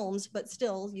male films, but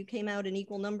still you came out in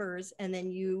equal numbers, and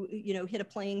then you know, hit a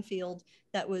playing field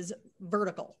that was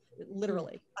vertical,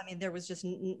 literally. I mean, there was just,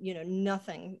 you know,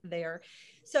 nothing there.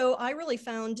 So I really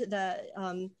found that,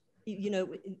 you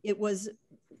know, it was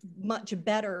much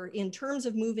better in terms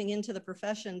of moving into the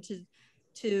profession to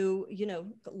you know,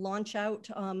 launch out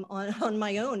on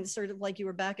my own. It's sort of like you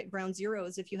were back at ground zero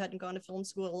as if you hadn't gone to film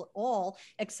school at all,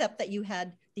 except that you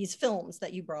had these films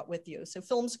that you brought with you. So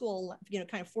film school, you know,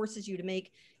 kind of forces you to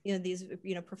make, you know, these,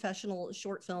 you know, professional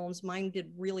short films. Mine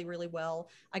did really, really well.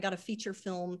 I got a feature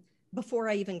film before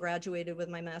I even graduated with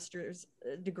my master's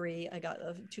degree. I got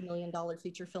a $2 million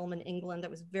feature film in England. That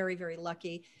was very, very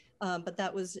lucky. But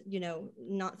that was, you know,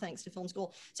 not thanks to film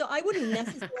school. So I wouldn't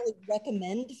necessarily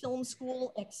recommend film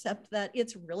school, except that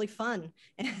it's really fun.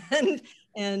 And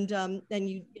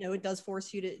you know, it does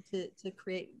force you to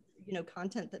create, you know,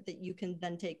 content that you can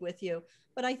then take with you.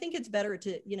 But I think it's better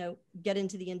to, you know, get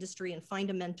into the industry and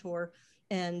find a mentor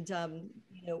and,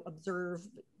 you know, observe,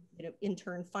 you know,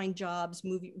 intern, find jobs,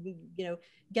 move, you know,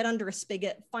 get under a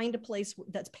spigot, find a place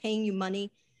that's paying you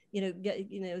money, you know, get,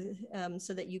 you know,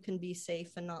 so that you can be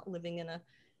safe and not living in a,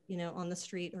 you know, on the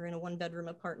street or in a 1-bedroom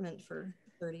apartment for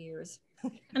 30 years.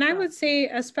 And I would say,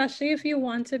 especially if you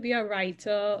want to be a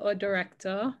writer or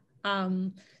director,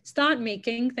 start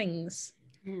making things.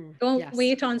 Don't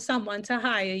wait on someone to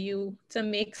hire you to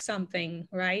make something,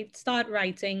 right? Start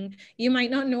writing. You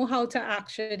might not know how to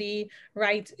actually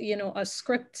write, you know, a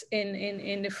script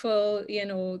in the full, you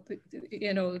know,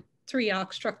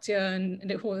 3-act structure and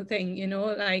the whole thing, you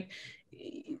know, like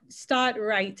start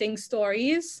writing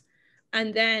stories,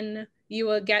 and then you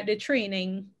will get the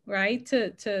training, right,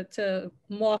 to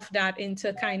morph that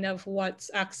into kind of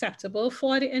what's acceptable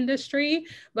for the industry.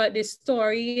 But the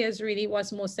story is really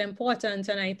what's most important.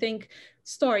 And I think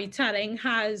storytelling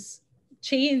has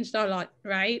changed a lot,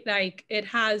 right? Like it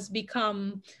has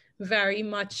become very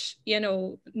much, you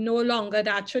know, no longer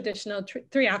that traditional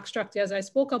 3-act structure as I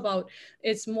spoke about.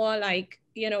 It's more like,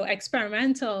 you know,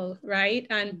 experimental, right?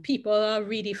 And people are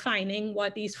redefining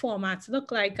what these formats look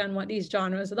like and what these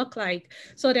genres look like.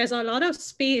 So there's a lot of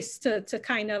space to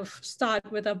kind of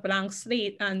start with a blank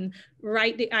slate and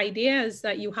write the ideas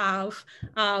that you have,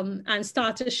 and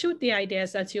start to shoot the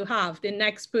ideas that you have. The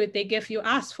next birthday gift you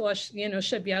ask for, you know,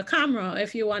 should be a camera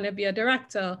if you want to be a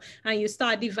director, and you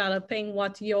start developing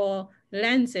what your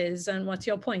lens is and what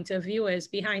your point of view is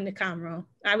behind the camera.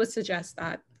 I would suggest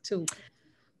that too.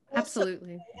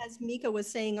 Absolutely. Also, as Micha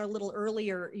was saying a little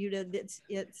earlier, you know, it's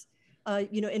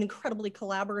you know, an incredibly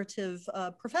collaborative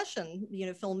profession, you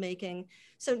know, filmmaking.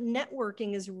 So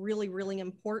networking is really, really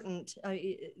important.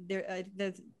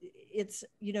 it's,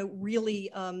 you know, really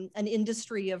an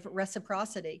industry of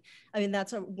reciprocity. I mean,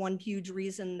 that's one huge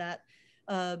reason that,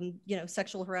 you know,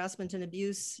 sexual harassment and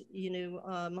abuse, you know,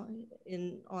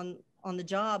 on the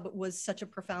job was such a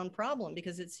profound problem,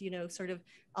 because it's, you know, sort of,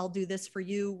 I'll do this for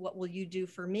you, what will you do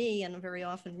for me? And very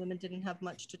often women didn't have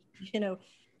much to, you know,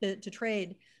 to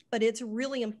trade. But it's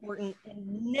really important, and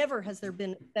never has there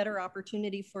been better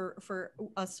opportunity for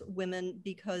us women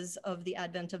because of the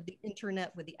advent of the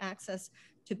internet, with the access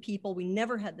to people. We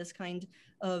never had this kind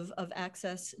of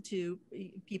access to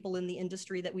people in the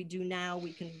industry that we do now.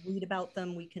 We can read about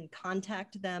them, we can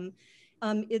contact them.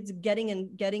 It's getting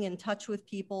in touch with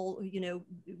people, you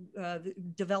know,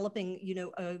 developing, you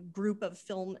know, a group of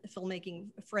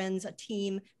filmmaking friends, a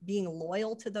team, being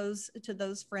loyal to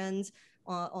those friends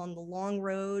on the long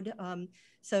road.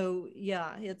 So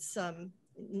yeah, it's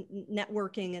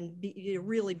networking and you know,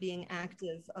 really being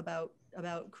active about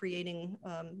creating,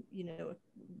 you know, a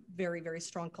very, very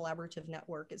strong collaborative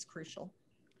network is crucial.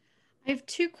 I have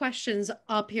two questions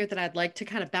up here that I'd like to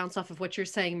kind of bounce off of what you're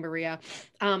saying, Maria,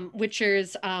 which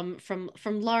is from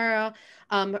Laura.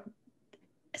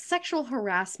 Sexual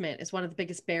harassment is one of the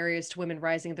biggest barriers to women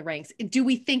rising the ranks. Do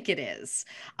we think it is?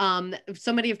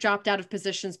 So many have dropped out of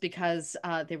positions because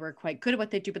they were quite good at what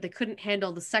they do, but they couldn't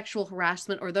handle the sexual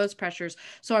harassment or those pressures.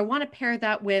 So I want to pair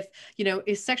that with, you know,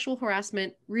 is sexual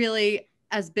harassment really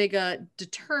as big a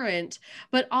deterrent?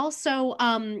 But also,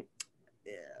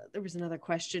 there was another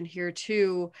question here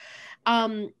too.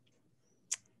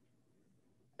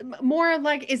 More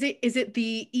like, is it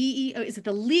the is it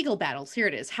the legal battles? Here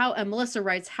it is. How Melissa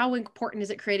writes, how important is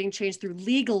it creating change through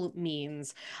legal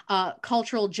means,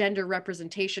 cultural gender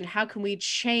representation? How can we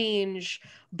change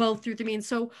both through the means?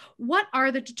 So what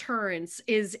are the deterrents?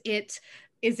 Is it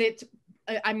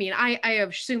I mean, I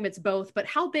assume it's both, but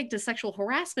how big does sexual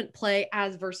harassment play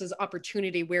as versus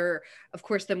opportunity, where, of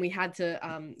course, then we had to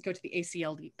go to the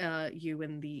ACLU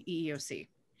and the EEOC?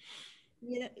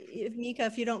 Yeah, Micha,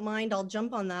 if you don't mind, I'll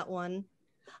jump on that one.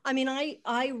 I mean,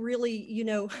 I really, you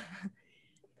know,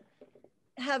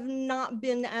 have not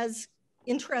been as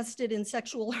interested in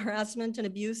sexual harassment and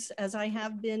abuse as I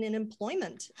have been in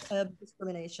employment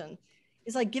discrimination.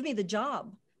 It's like, give me the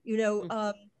job, you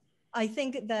know. I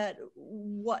think that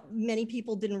what many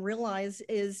people didn't realize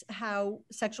is how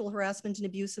sexual harassment and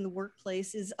abuse in the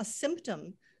workplace is a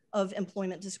symptom of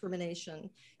employment discrimination.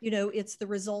 You know, it's the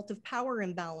result of power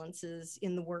imbalances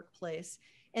in the workplace.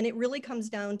 And it really comes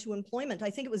down to employment. I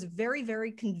think it was very,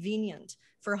 very convenient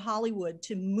for Hollywood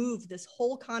to move this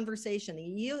whole conversation.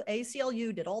 The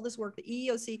ACLU did all this work, the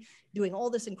EEOC doing all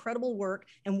this incredible work.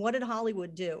 And what did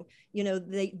Hollywood do? You know,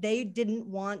 they didn't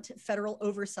want federal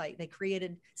oversight. They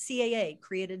created CAA,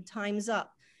 created Time's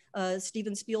Up.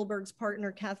 Steven Spielberg's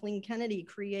partner, Kathleen Kennedy,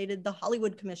 created the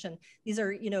Hollywood Commission. These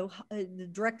are, you know, the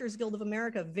Directors Guild of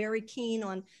America,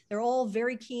 they're all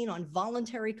very keen on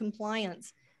voluntary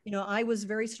compliance. You know, I was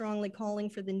very strongly calling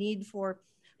for the need for,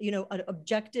 you know, an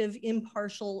objective,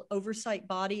 impartial oversight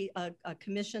body, a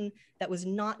commission that was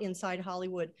not inside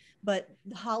Hollywood. But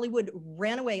Hollywood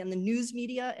ran away, and the news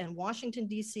media and Washington,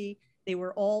 D.C., they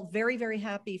were all very, very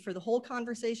happy for the whole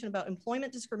conversation about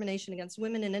employment discrimination against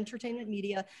women in entertainment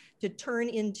media to turn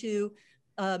into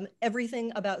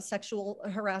everything about sexual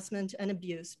harassment and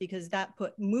abuse, because that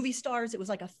put movie stars, it was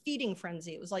like a feeding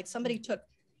frenzy. It was like somebody took,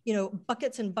 you know,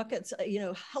 buckets and buckets, you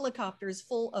know, helicopters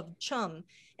full of chum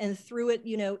and threw it,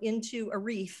 you know, into a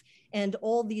reef, and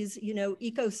all these, you know,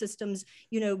 ecosystems,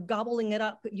 you know, gobbling it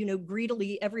up, you know,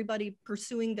 greedily, everybody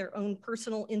pursuing their own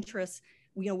personal interests.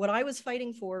 You know, what I was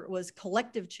fighting for was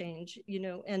collective change, you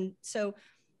know, and so,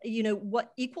 you know,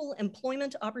 what equal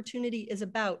employment opportunity is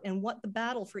about, and what the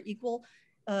battle for equal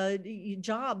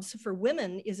jobs for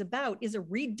women is about, is a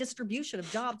redistribution of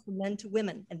jobs from men to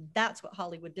women. And that's what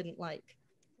Hollywood didn't like.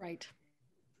 Right.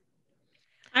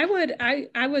 I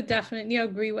would definitely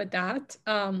agree with that.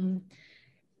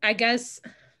 I guess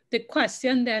the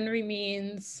question then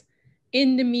remains,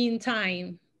 in the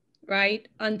meantime, right,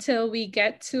 until we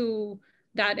get to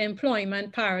that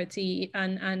employment parity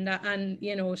and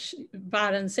you know,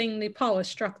 balancing the power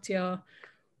structure,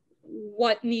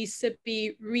 what needs to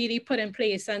be really put in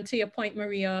place? And to your point,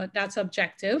 Maria, that's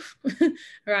objective,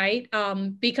 right?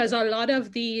 Because a lot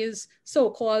of these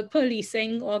so-called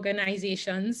policing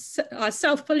organizations are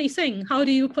self-policing. How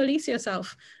do you police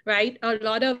yourself, right? A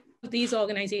lot of these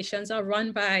organizations are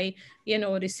run by, you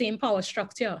know, the same power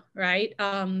structure, right?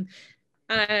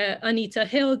 Anita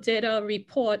Hill did a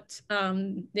report,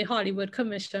 the Hollywood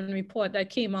Commission report that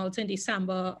came out in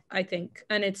December, I think,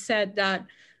 and it said that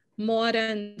more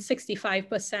than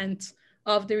 65%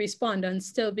 of the respondents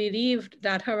still believed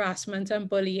that harassment and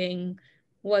bullying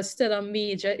was still a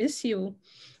major issue.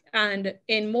 And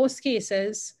in most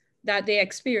cases that they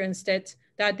experienced it,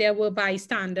 that there were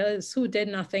bystanders who did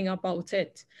nothing about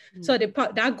it. Mm. So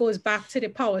that goes back to the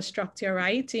power structure,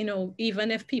 right? You know, even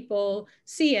if people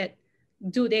see it,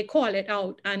 do they call it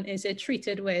out, and is it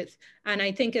treated with? And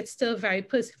I think it's still very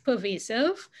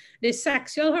pervasive. The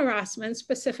sexual harassment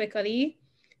specifically,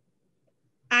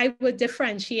 I would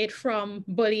differentiate from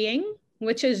bullying,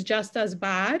 which is just as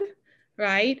bad,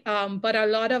 right? But a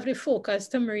lot of the focus,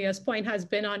 to Maria's point, has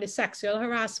been on the sexual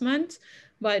harassment.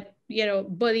 But, you know,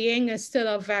 bullying is still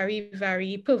a very,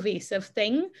 very pervasive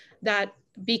thing, that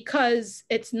because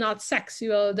it's not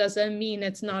sexual doesn't mean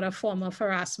it's not a form of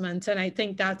harassment. And I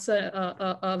think that's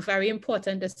a very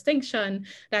important distinction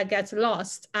that gets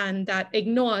lost and that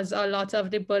ignores a lot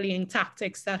of the bullying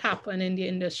tactics that happen in the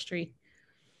industry.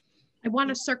 I want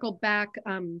to circle back.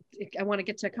 I want to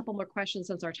get to a couple more questions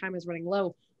since our time is running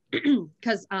low.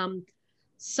 Because to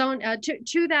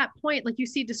that point, like you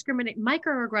see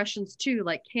microaggressions too,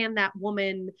 like can that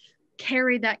woman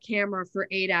carry that camera for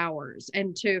 8 hours?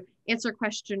 And to answer a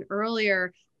question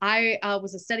earlier, I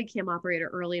was a Steadicam operator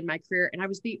early in my career, and I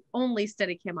was the only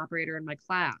Steadicam operator in my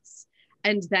class.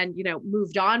 And then, you know,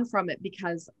 moved on from it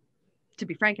because, to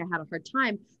be frank, I had a hard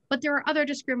time. But there are other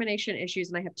discrimination issues.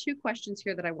 And I have 2 questions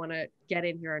here that I want to get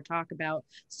in here and talk about.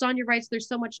 Sonia writes, there's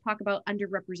so much talk about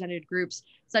underrepresented groups,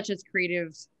 such as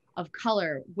creatives of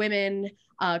color, women,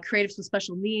 creatives with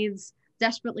special needs,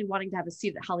 desperately wanting to have a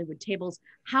seat at Hollywood tables.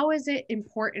 How is it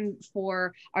important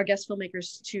for our guest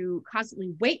filmmakers to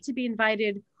constantly wait to be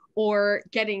invited, or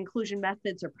getting inclusion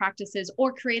methods or practices,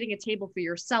 or creating a table for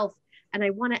yourself? And I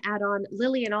want to add on,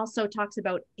 Lillian also talks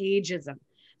about ageism.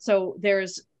 So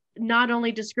there's not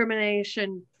only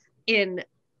discrimination in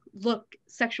look,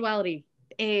 sexuality,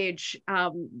 age,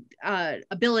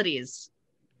 abilities.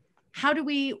 How do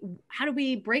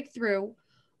we break through,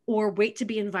 or wait to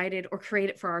be invited, or create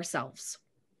it for ourselves?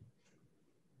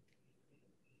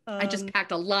 I just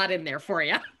packed a lot in there for you.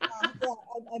 Yeah,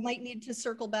 I might need to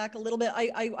circle back a little bit.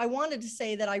 I wanted to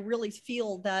say that I really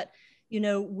feel that, you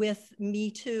know, with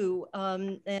Me Too,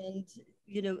 and,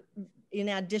 you know, in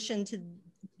addition to,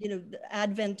 you know, the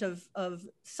advent of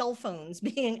cell phones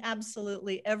being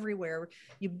absolutely everywhere,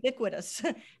 ubiquitous,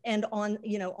 and on,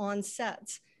 you know, on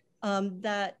sets,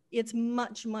 that it's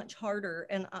much, much harder.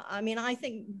 And I mean, I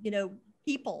think, you know,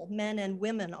 people, men and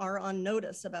women, are on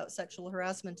notice about sexual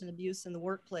harassment and abuse in the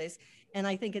workplace. And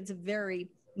I think it's very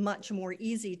much more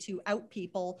easy to out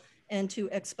people and to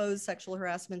expose sexual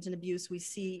harassment and abuse. We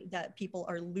see that people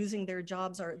are losing their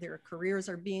jobs, their careers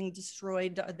are being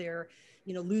destroyed, they're,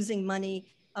 you know, losing money.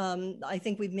 I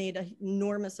think we've made an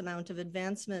enormous amount of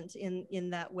advancement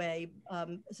in that way.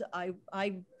 So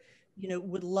I you know,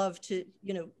 would love to,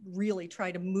 you know, really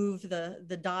try to move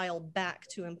the dial back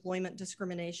to employment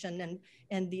discrimination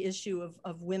and the issue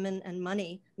of women and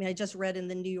money. I mean, I just read in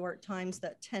the New York Times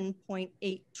that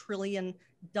 $10.8 trillion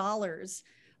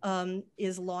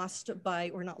is lost by,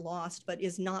 or not lost, but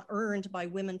is not earned by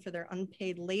women for their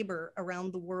unpaid labor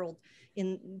around the world,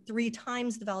 in 3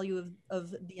 times the value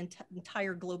of the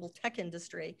entire global tech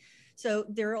industry. So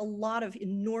there are a lot of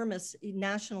enormous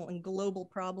national and global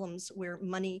problems where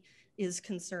money is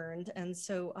concerned. And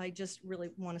so I just really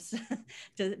want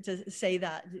to say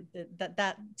that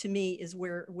to me is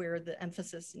where the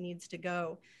emphasis needs to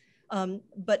go.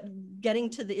 But getting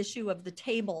to the issue of the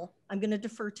table, I'm going to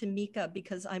defer to Micha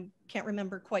because I can't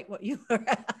remember quite what you were,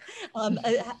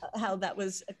 how that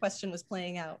was, a question was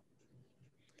playing out.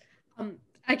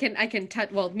 I can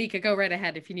touch, well, Micha, go right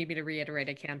ahead. If you need me to reiterate,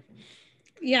 I can.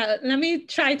 Yeah, let me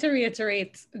try to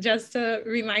reiterate just to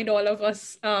remind all of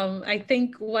us. I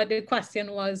think what the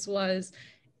question was,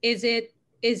 is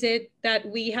it that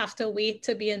we have to wait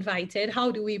to be invited? How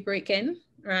do we break in,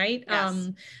 right? Yes.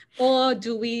 Or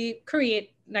do we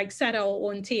create, like, set our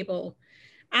own table?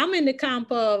 I'm in the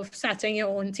camp of setting your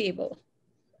own table.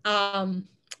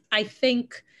 I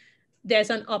think there's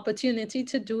an opportunity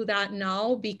to do that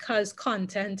now because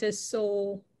content is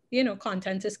so, you know,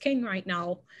 content is king right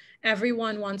now.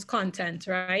 Everyone wants content,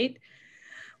 right?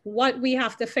 What we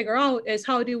have to figure out is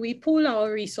how do we pool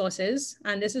our resources,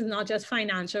 and this is not just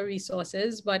financial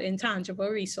resources, but intangible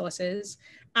resources,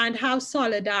 and have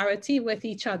solidarity with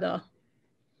each other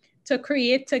to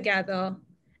create together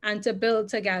and to build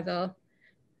together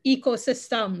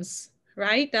ecosystems,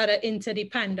 right, that are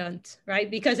interdependent,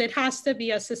 right? Because it has to be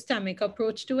a systemic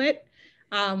approach to it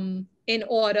in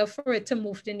order for it to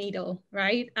move the needle,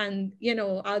 right? And, you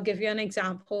know, I'll give you an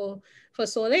example for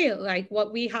Soleil. Like,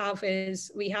 what we have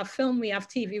is, we have film, we have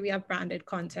TV, we have branded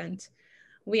content.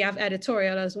 We have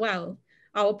editorial as well.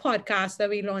 Our podcast that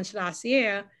we launched last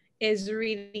year is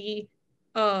really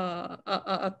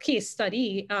a case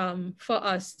study for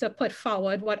us to put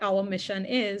forward what our mission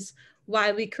is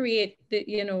while we create the,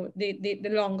 you know, the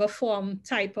longer form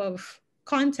type of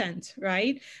content,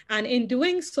 right? And in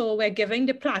doing so, we're giving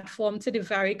the platform to the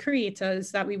very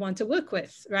creators that we want to work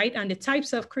with, right? And the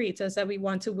types of creators that we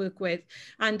want to work with.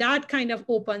 And that kind of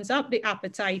opens up the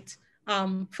appetite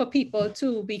for people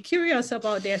to be curious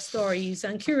about their stories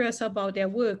and curious about their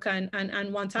work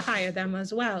and want to hire them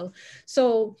as well.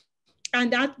 So,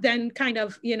 and that then kind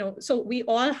of, you know, so we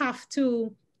all have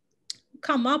to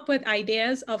come up with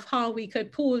ideas of how we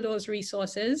could pool those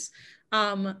resources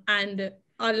and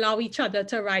allow each other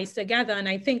to rise together. And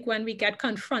I think when we get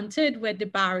confronted with the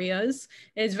barriers,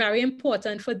 it's very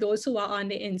important for those who are on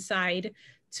the inside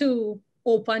to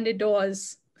open the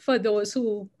doors for those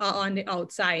who are on the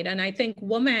outside. And I think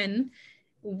women,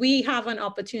 we have an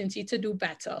opportunity to do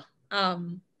better.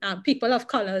 People of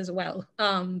color as well,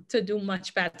 to do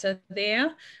much better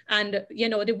there. And, you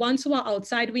know, the ones who are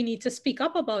outside, we need to speak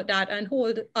up about that and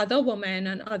hold other women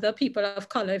and other people of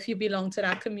color, if you belong to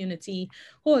that community,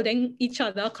 holding each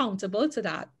other accountable to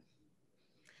that.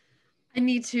 I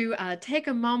need to take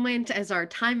a moment as our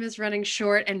time is running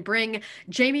short and bring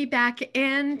Jamie back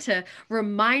in to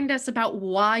remind us about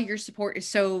why your support is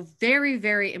so very,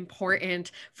 very important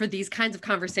for these kinds of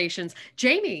conversations.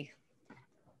 Jamie.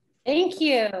 Thank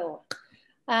you.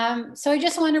 So I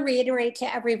just want to reiterate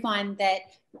to everyone that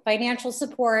financial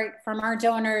support from our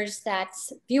donors,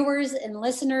 that's viewers and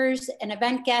listeners and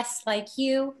event guests like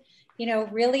you know,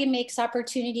 really makes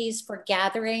opportunities for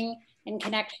gathering and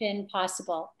connection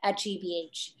possible at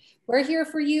GBH. We're here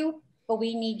for you, but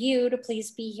we need you to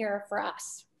please be here for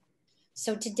us.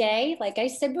 So today, like I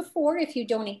said before, if you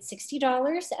donate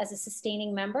 $60 as a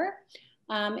sustaining member,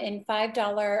 in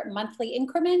 $5 monthly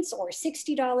increments or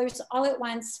 $60 all at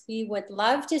once, we would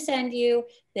love to send you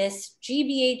this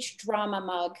GBH drama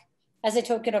mug as a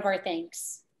token of our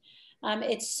thanks.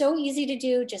 It's so easy to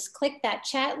do. Just click that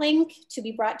chat link to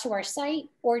be brought to our site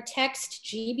or text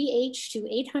GBH to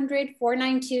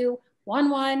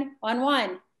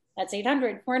 800-492-1111. That's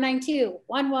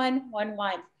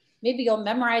 800-492-1111. Maybe you'll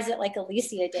memorize it like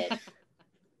Alecia did.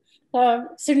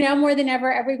 So now more than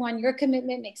ever, everyone, your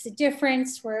commitment makes a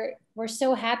difference. We're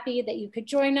so happy that you could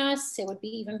join us. It would be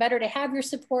even better to have your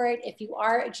support. If you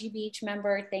are a GBH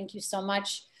member, thank you so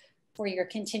much for your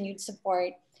continued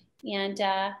support. And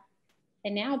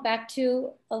now back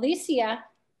to Alecia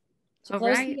to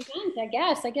close the event, I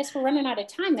guess. I guess we're running out of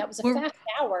time. That was a fast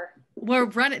hour. We're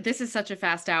running. This is such a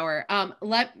fast hour.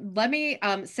 Let me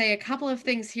say a couple of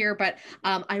things here, but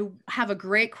I have a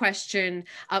great question.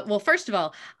 Well, first of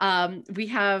all, we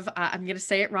have, I'm going to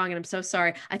say it wrong and I'm so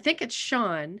sorry. I think it's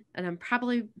Sean, and I'm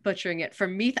probably butchering it,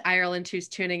 from Meath, Ireland, who's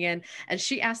tuning in. And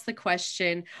she asked the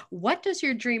question, what does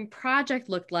your dream project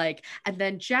look like? And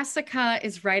then Jessica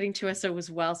is writing to us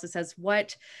as well. So it says,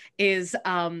 what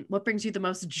brings you the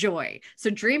most joy? So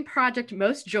dream project,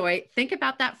 most joy. Think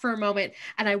about that for a moment.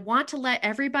 And I want to let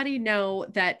everybody know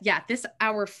that, yeah, this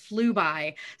hour flew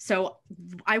by. So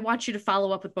I want you to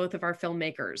follow up with both of our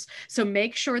filmmakers. So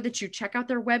make sure that you check out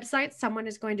their website. Someone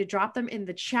is going to drop them in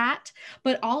the chat,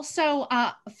 but also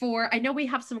I know we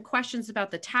have some questions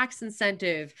about the tax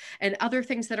incentive and other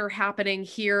things that are happening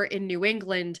here in New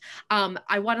England.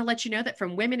 I want to let you know that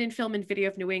from Women in Film and Video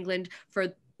of New England,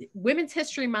 for Women's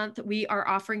History Month, we are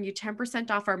offering you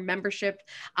 10% off our membership.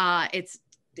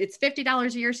 It's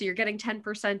 $50 a year, so you're getting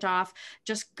 10% off.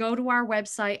 Just go to our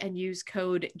website and use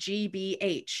code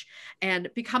GBH and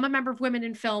become a member of Women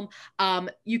in Film.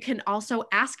 You can also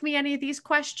ask me any of these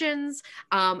questions.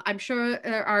 I'm sure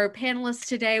our panelists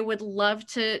today would love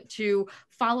to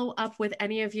follow up with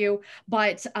any of you,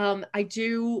 but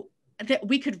that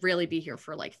we could really be here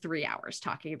for like 3 hours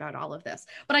talking about all of this.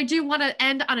 But I do want to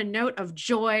end on a note of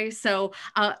joy. So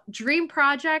dream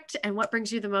project and what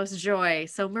brings you the most joy.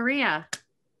 So Maria.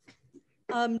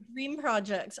 Dream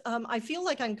projects. I feel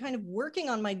like I'm kind of working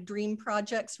on my dream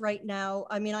projects right now.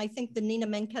 I mean, I think the Nina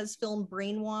Menkes film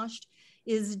Brainwashed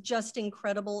is just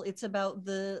incredible. It's about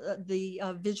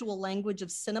the visual language of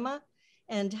cinema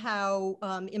and how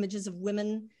images of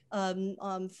women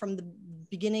from the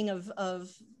beginning of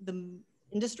the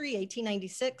industry,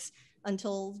 1896,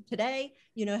 until today,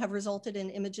 you know, have resulted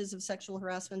in images of sexual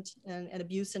harassment and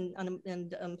abuse and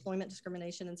employment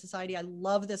discrimination in society. I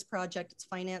love this project. It's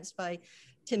financed by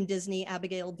Tim Disney,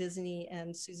 Abigail Disney,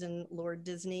 and Susan Lord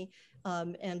Disney.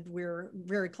 And we're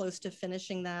very close to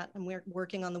finishing that. And we're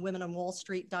working on the Women on Wall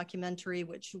Street documentary,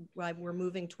 which we're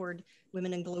moving toward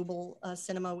women in global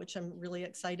cinema, which I'm really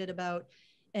excited about.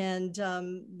 And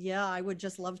yeah, I would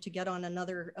just love to get on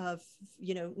another,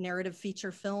 narrative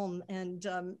feature film and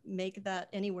make that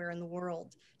anywhere in the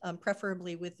world,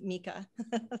 preferably with Micha.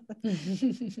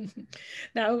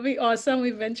 That would be awesome.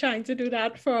 We've been trying to do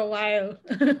that for a while.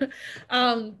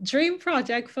 Dream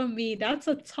project for me, that's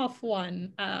a tough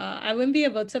one. I wouldn't be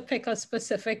able to pick a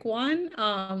specific one,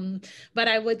 but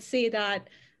I would say that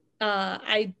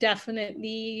I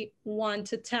definitely want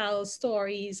to tell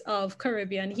stories of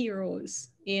Caribbean heroes,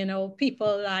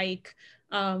 people like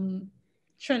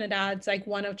Trinidad's, like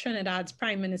one of Trinidad's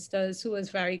prime ministers who was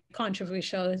very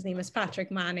controversial. His name is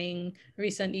Patrick Manning,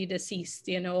 recently deceased,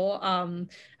 and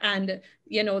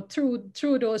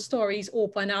through those stories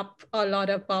open up a lot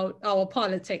about our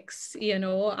politics,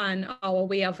 and our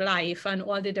way of life and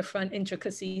all the different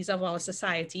intricacies of our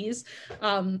societies.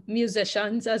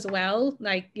 Musicians as well,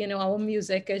 like, our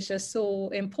music is just so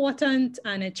important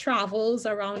and it travels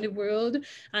around the world,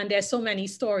 and there's so many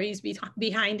stories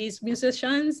behind these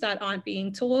musicians that aren't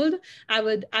being told. I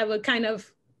would kind of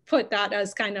put that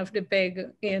as kind of the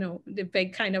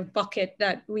big kind of bucket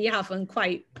that we haven't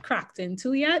quite cracked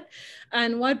into yet.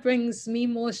 And what brings me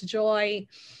most joy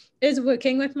is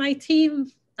working with my team,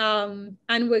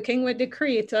 and working with the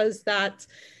creators, that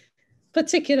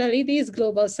particularly these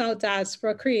global South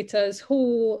diaspora creators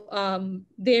who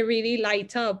they really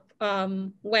light up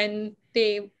when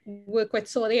they work with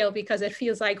Soleil, because it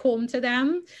feels like home to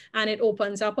them, and it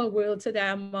opens up a world to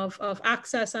them of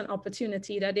access and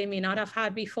opportunity that they may not have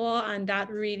had before, and that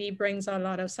really brings a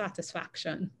lot of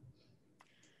satisfaction.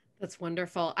 That's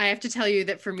wonderful. I have to tell you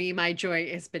that for me, my joy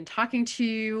has been talking to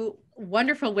you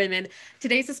wonderful women.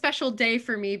 Today's a special day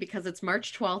for me because it's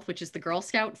March 12th, which is the Girl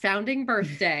Scout founding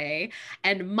birthday.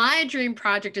 And my dream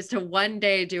project is to one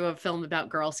day do a film about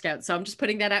Girl Scouts. So I'm just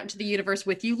putting that out into the universe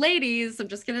with you ladies. I'm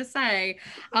just going to say,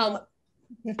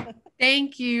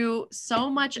 thank you so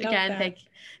much again.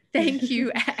 Thank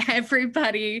you,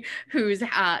 everybody who's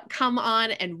come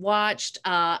on and watched,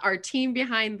 our team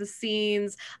behind the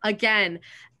scenes. Again,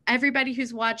 everybody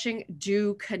who's watching,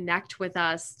 do connect with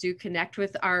us, do connect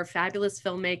with our fabulous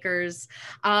filmmakers.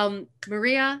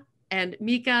 Maria and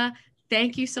Micha,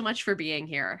 thank you so much for being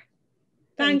here.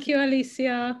 Thank you,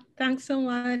 Alecia. Thanks so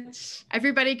much.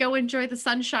 Everybody go enjoy the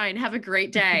sunshine. Have a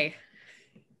great day.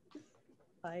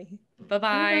 Bye.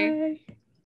 Bye-bye. Bye.